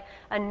sort of like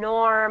a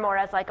norm or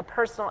as like a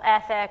personal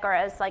ethic or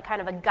as like kind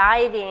of a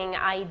guiding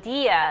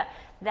idea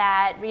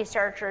that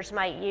researchers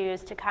might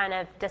use to kind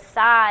of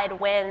decide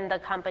when the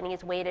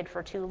company's waited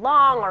for too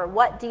long or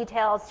what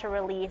details to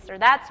release or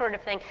that sort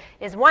of thing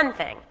is one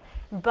thing.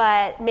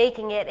 But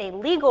making it a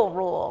legal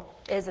rule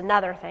is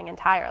another thing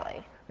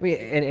entirely. I mean,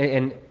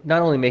 and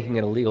not only making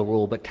it a legal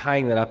rule, but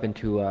tying that up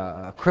into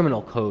a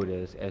criminal code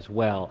as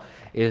well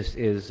is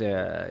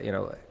you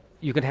know,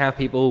 you can have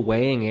people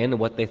weighing in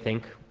what they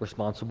think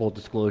responsible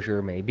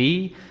disclosure may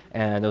be,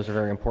 and those are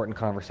very important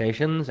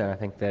conversations, and I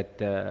think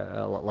that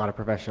a lot of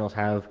professionals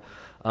have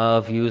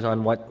views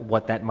on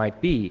what that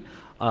might be.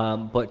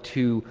 But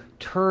to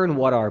turn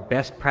what are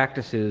best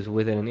practices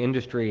within an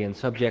industry and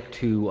subject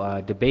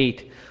to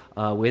debate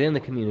within the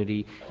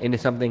community into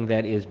something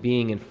that is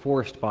being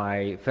enforced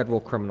by federal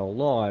criminal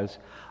laws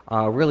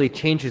really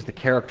changes the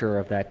character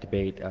of that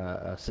debate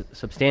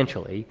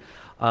substantially.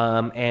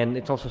 And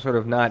it's also sort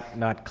of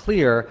not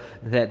clear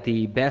that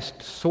the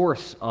best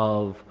source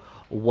of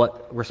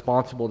what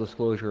responsible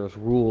disclosures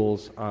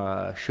rules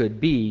should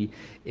be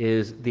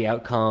is the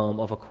outcome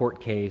of a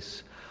court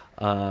case.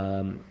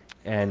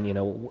 And you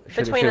know,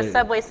 between a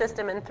subway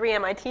system and 3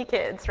 MIT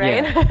kids,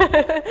 right?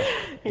 Yeah.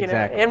 You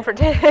Exactly.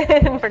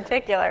 know, in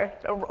particular,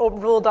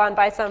 ruled on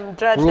by some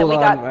judge that we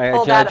got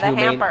pulled out of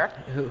the hamper.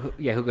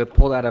 Who got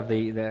pulled out of the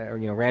you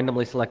know,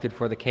 randomly selected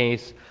for the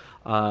case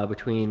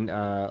between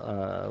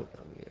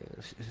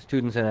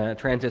students in a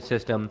transit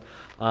system,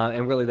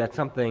 and really that's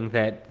something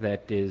that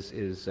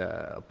is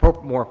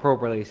more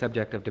appropriately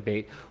subject of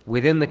debate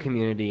within the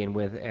community,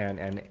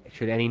 and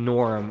should any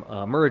norm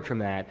emerge from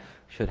that,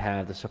 should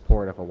have the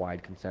support of a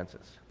wide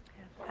consensus.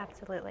 Yeah,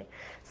 absolutely.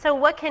 So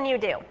what can you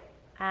do?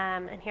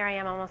 And here I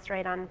am almost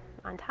right on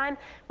time.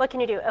 What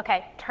can you do?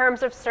 Okay,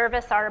 terms of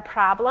service are a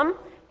problem.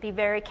 Be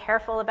very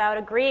careful about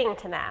agreeing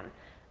to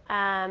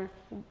them.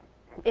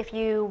 If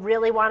you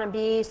really want to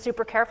be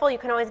super careful, you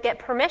can always get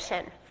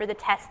permission for the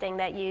testing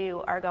that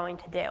you are going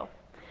to do.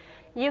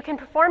 You can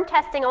perform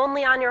testing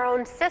only on your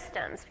own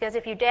systems, because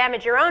if you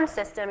damage your own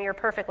system, you're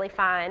perfectly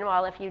fine,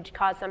 while if you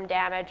cause some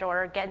damage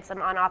or get some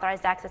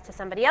unauthorized access to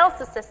somebody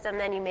else's system,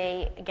 then you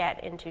may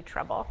get into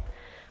trouble.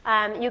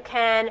 You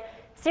can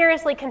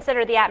seriously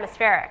consider the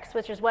atmospherics,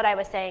 which is what I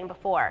was saying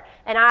before.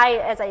 And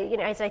as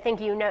I think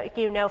you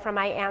know from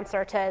my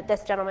answer to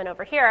this gentleman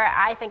over here,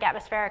 I think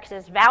atmospherics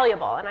is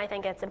valuable, and I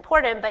think it's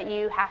important, but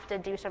you have to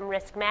do some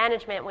risk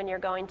management when you're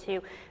going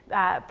to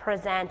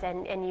present,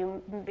 and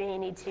you may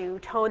need to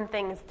tone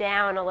things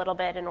down a little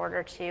bit in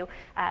order to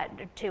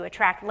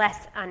attract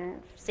less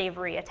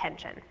unsavory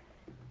attention.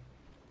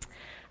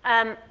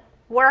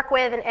 Work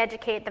with and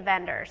educate the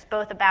vendors,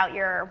 both about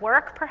your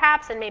work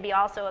perhaps, and maybe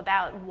also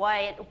about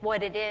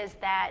what it is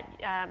that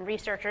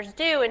researchers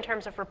do in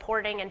terms of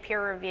reporting and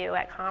peer review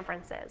at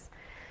conferences.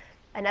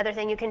 Another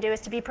thing you can do is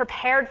to be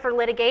prepared for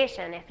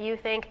litigation. If you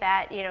think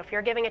that, you know, if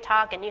you're giving a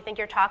talk and you think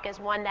your talk is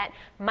one that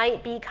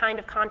might be kind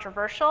of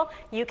controversial,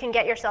 you can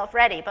get yourself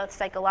ready, both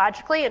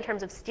psychologically in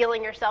terms of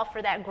steeling yourself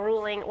for that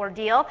grueling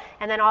ordeal,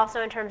 and then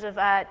also in terms of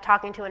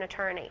talking to an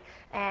attorney.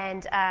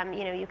 And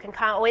you know, you can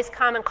always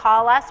come and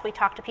call us. We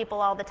talk to people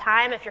all the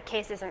time. If your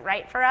case isn't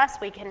right for us,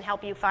 we can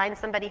help you find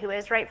somebody who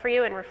is right for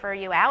you and refer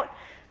you out.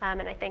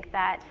 And I think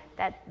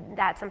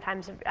that's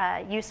sometimes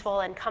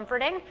useful and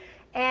comforting.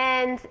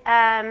 And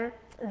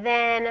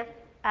then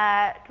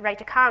write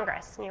to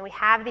Congress. You know, we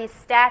have these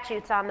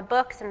statutes on the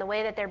books, and the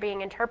way that they're being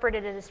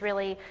interpreted is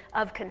really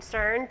of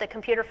concern. The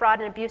Computer Fraud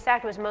and Abuse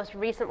Act was most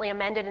recently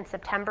amended in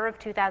September of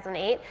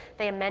 2008.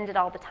 They amend it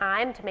all the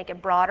time to make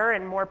it broader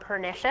and more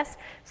pernicious.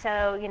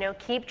 So, you know,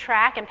 keep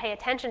track and pay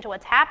attention to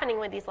what's happening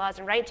with these laws,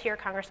 and write to your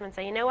congressman and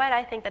say, you know what,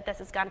 I think that this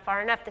has gone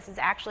far enough. This is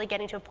actually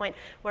getting to a point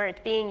where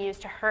it's being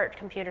used to hurt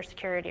computer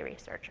security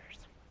researchers.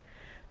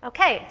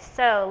 Okay,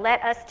 so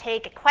let us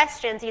take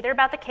questions either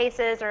about the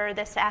cases or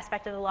this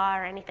aspect of the law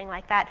or anything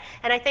like that.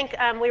 And I think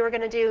we were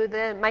going to do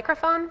the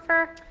microphone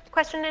for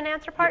question and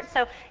answer part. Yes.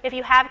 So if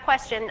you have a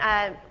question,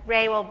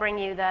 Ray will bring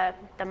you the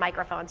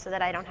microphone so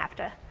that I don't have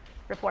to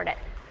report it.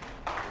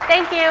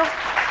 Thank you.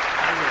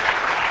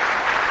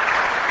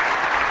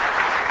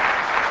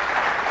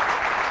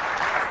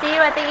 See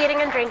you at the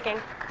eating and drinking.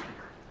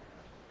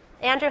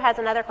 Andrew has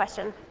another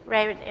question.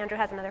 Ray, Andrew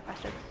has another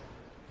question.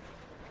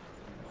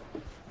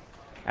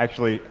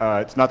 Actually,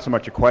 it's not so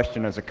much a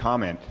question as a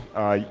comment.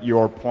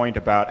 Your point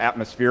about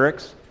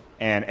atmospherics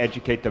and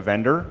educate the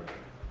vendor,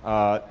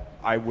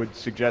 I would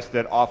suggest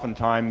that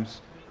oftentimes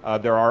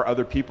there are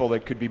other people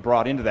that could be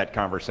brought into that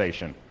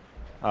conversation.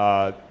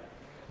 I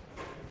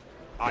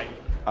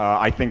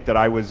think that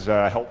I was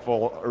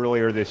helpful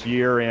earlier this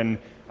year in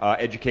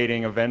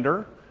educating a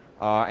vendor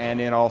and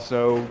in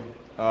also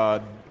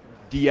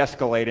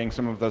de-escalating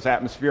some of those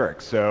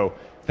atmospherics. So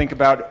think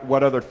about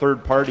what other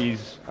third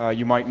parties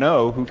you might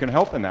know who can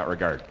help in that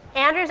regard.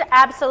 Andrew's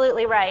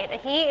absolutely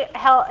right. He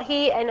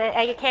and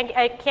I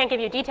can't give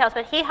you details,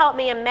 but he helped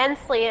me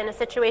immensely in a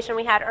situation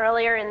we had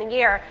earlier in the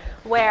year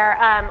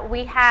where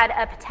we had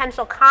a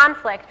potential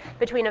conflict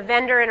between a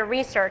vendor and a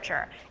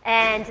researcher,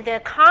 and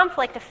the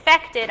conflict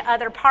affected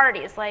other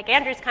parties like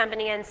Andrew's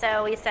company, and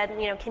so he said,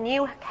 you know, can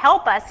you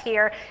help us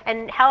here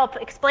and help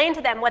explain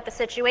to them what the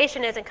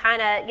situation is and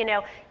kind of, you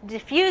know,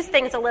 diffuse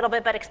things a little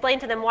bit, but explain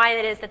to them why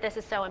it is that this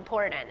is so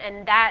important,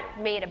 and that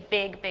made a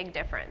big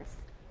difference.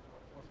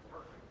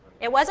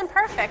 It wasn't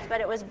perfect, but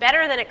it was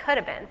better than it could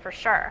have been, for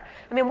sure.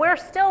 I mean, we're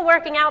still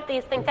working out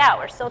these things out.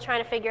 We're still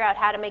trying to figure out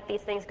how to make these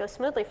things go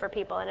smoothly for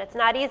people, and it's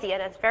not easy,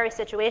 and it's very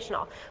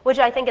situational, which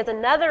I think is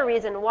another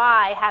reason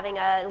why having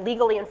a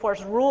legally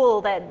enforced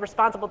rule that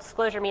responsible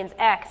disclosure means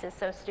X is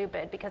so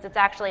stupid, because it's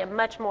actually a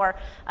much more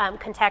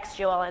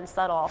contextual and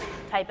subtle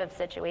type of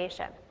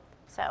situation.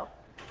 So,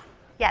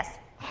 yes?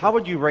 How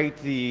would you rate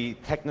the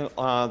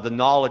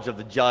knowledge of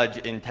the judge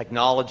in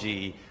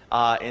technology,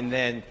 and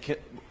then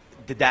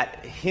did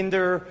that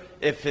hinder,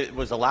 if it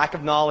was a lack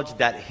of knowledge, did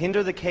that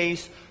hinder the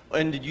case?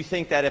 And did you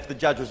think that if the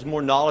judge was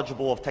more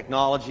knowledgeable of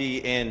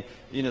technology and,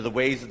 you know, the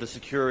ways that the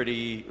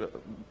security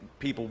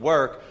people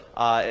work,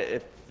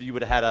 if you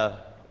would have had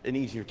an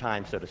easier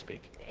time, so to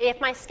speak? If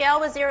my scale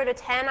was 0 to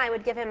 10, I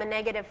would give him a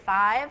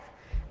 -5.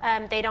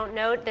 They don't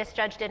know, this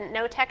judge didn't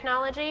know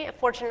technology.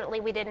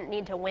 Fortunately, we didn't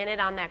need to win it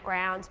on that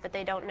grounds, but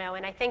they don't know.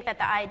 And I think that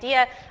the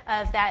idea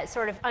of that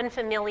sort of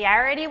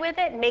unfamiliarity with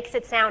it makes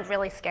it sound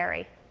really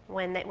scary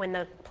when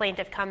the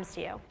plaintiff comes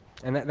to you.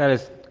 And that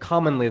is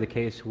commonly the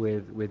case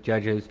with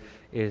judges,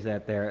 is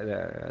that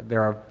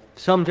there are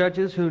some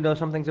judges who know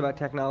some things about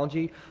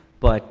technology,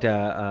 but you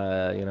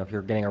know, if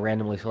you're getting a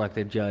randomly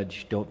selected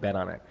judge, don't bet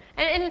on it.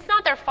 And it's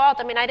not their fault.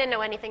 I mean, I didn't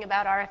know anything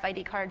about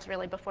RFID cards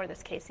really before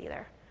this case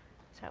either.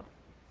 So.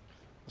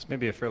 This may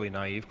be a fairly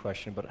naive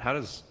question, but how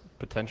does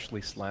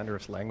potentially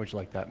slanderous language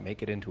like that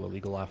make it into a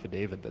legal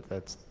affidavit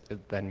that's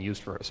then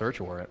used for a search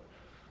warrant?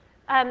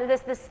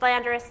 This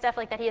slanderous stuff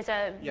like that, he is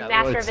a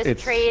master of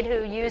his trade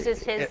who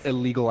uses his...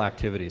 Illegal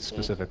activities,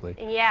 specifically.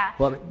 Yeah.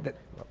 Well,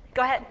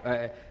 Go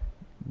ahead.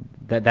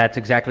 That's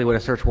exactly what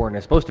a search warrant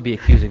is supposed to be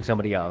accusing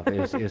somebody of,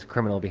 is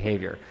criminal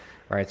behavior.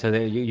 Right, so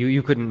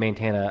you couldn't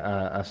maintain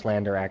a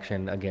slander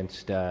action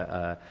against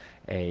a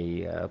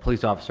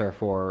police officer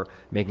for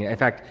making, in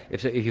fact,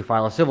 if you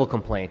file a civil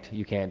complaint,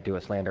 you can't do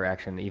a slander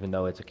action even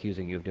though it's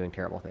accusing you of doing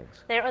terrible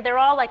things. They're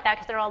all like that,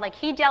 because they're all like,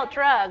 he dealt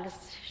drugs,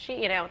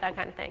 she, you know, that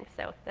kind of thing.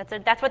 So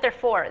that's what they're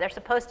for. They're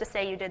supposed to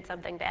say you did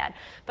something bad.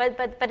 But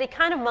it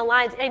kind of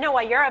maligns, I know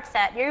why you're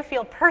upset. You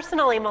feel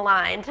personally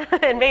maligned,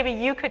 and maybe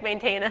you could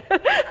maintain a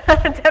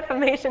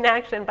defamation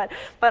action, but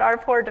our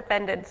poor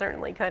defendant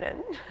certainly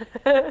couldn't.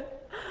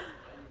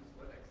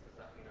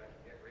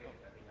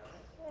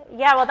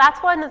 Yeah, well,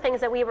 that's one of the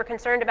things that we were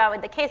concerned about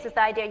with the case, is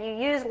the idea you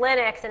use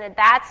Linux and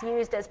that's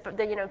used as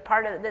the, you know,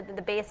 part of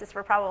the basis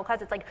for probable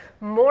cause. It's like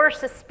more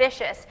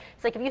suspicious.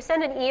 It's like if you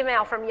send an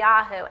email from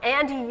Yahoo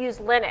and you use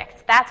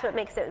Linux, that's what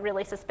makes it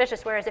really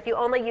suspicious. Whereas if you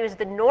only use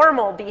the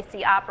normal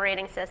BC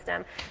operating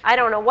system, I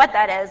don't know what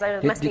that is.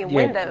 It must be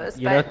Windows.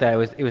 You note that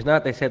it was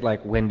not they said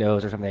like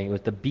Windows or something. It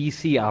was the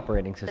BC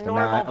operating system. The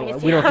normal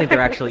BC we don't think there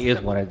actually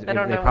is one. They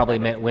know probably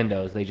meant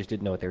Windows. They just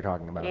didn't know what they were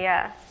talking about.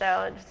 Yeah.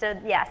 So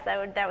yes,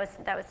 that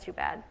was too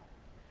bad.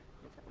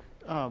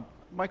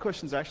 My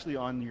question is actually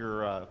on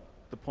your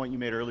the point you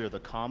made earlier, the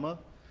comma.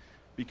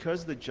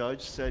 Because the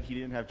judge said he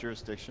didn't have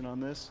jurisdiction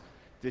on this,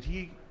 did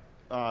he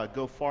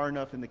go far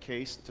enough in the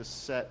case to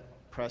set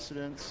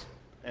precedents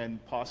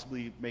and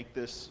possibly make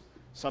this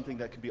something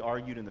that could be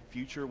argued in the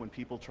future when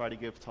people try to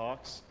give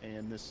talks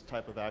and this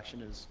type of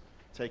action is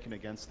taken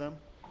against them?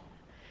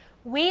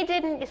 We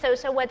didn't,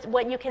 so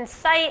what you can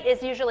cite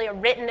is usually a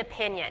written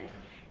opinion.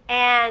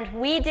 And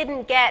we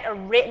didn't get a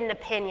written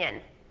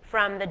opinion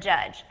from the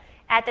judge.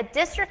 At the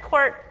district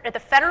court, at the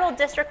federal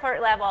district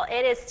court level,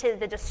 it is to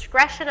the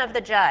discretion of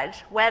the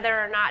judge whether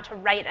or not to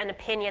write an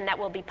opinion that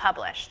will be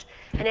published.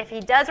 And if he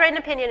does write an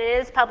opinion and it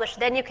is published,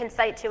 then you can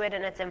cite to it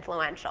and it's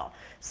influential.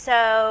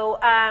 So,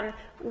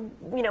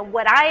 you know,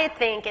 what I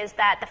think is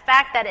that the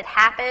fact that it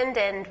happened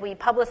and we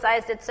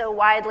publicized it so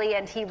widely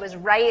and he was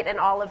right and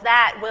all of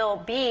that will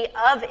be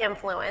of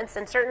influence.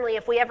 And certainly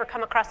if we ever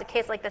come across a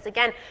case like this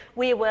again,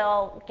 we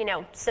will, you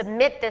know,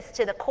 submit this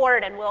to the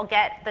court and we'll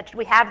get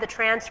we have the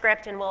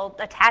transcript and we'll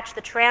attach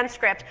the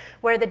transcript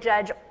where the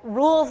judge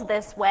rules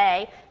this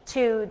way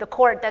to the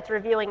court that's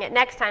reviewing it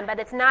next time. But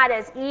it's not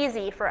as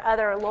easy for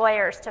other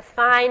lawyers to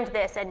find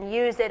this and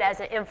use it as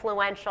an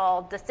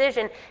influential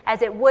decision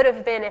as it would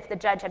have been if the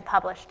judge had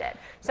published it.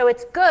 So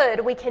it's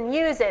good, we can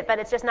use it, but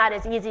it's just not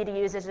as easy to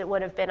use as it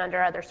would have been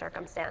under other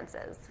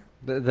circumstances.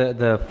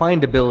 The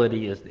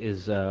findability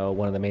is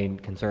one of the main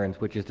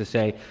concerns, which is to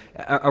say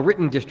a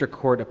written district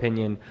court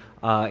opinion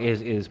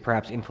is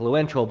perhaps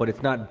influential, but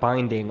it's not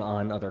binding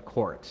on other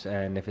courts.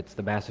 And if it's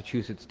the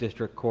Massachusetts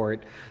district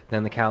court,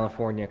 then the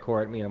California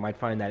court might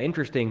find that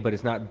interesting, but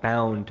it's not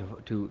bound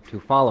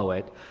to follow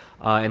it.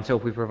 And so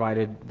if we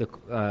provided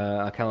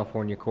a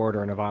California court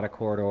or a Nevada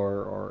court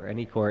or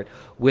any court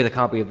with a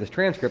copy of this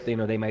transcript,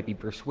 they might be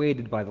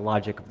persuaded by the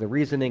logic of the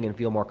reasoning and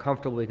feel more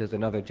comfortable because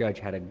another judge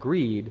had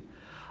agreed.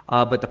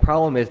 But the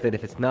problem is that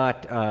if it's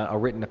not a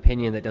written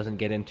opinion that doesn't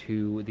get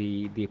into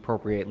the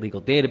appropriate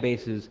legal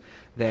databases,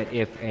 that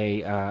if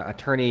a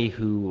attorney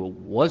who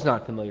was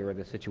not familiar with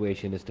the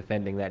situation is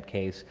defending that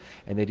case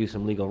and they do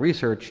some legal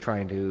research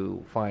trying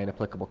to find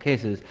applicable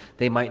cases,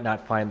 they might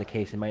not find the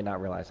case and might not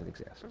realize it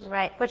exists.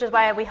 Right, which is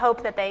why we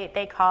hope that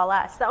they call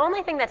us. The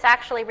only thing that's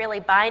actually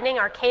really binding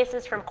are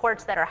cases from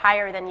courts that are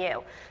higher than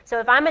you. So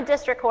if I'm a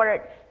district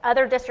court,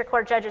 other district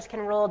court judges can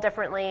rule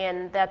differently,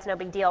 and that's no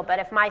big deal. But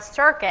if my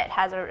circuit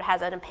has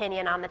an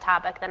opinion on the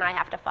topic, then I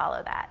have to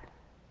follow that.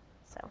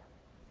 So,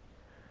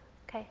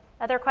 okay,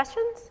 other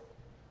questions?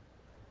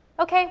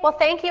 Okay, well,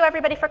 thank you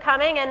everybody for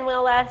coming, and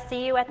we'll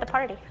see you at the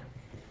party.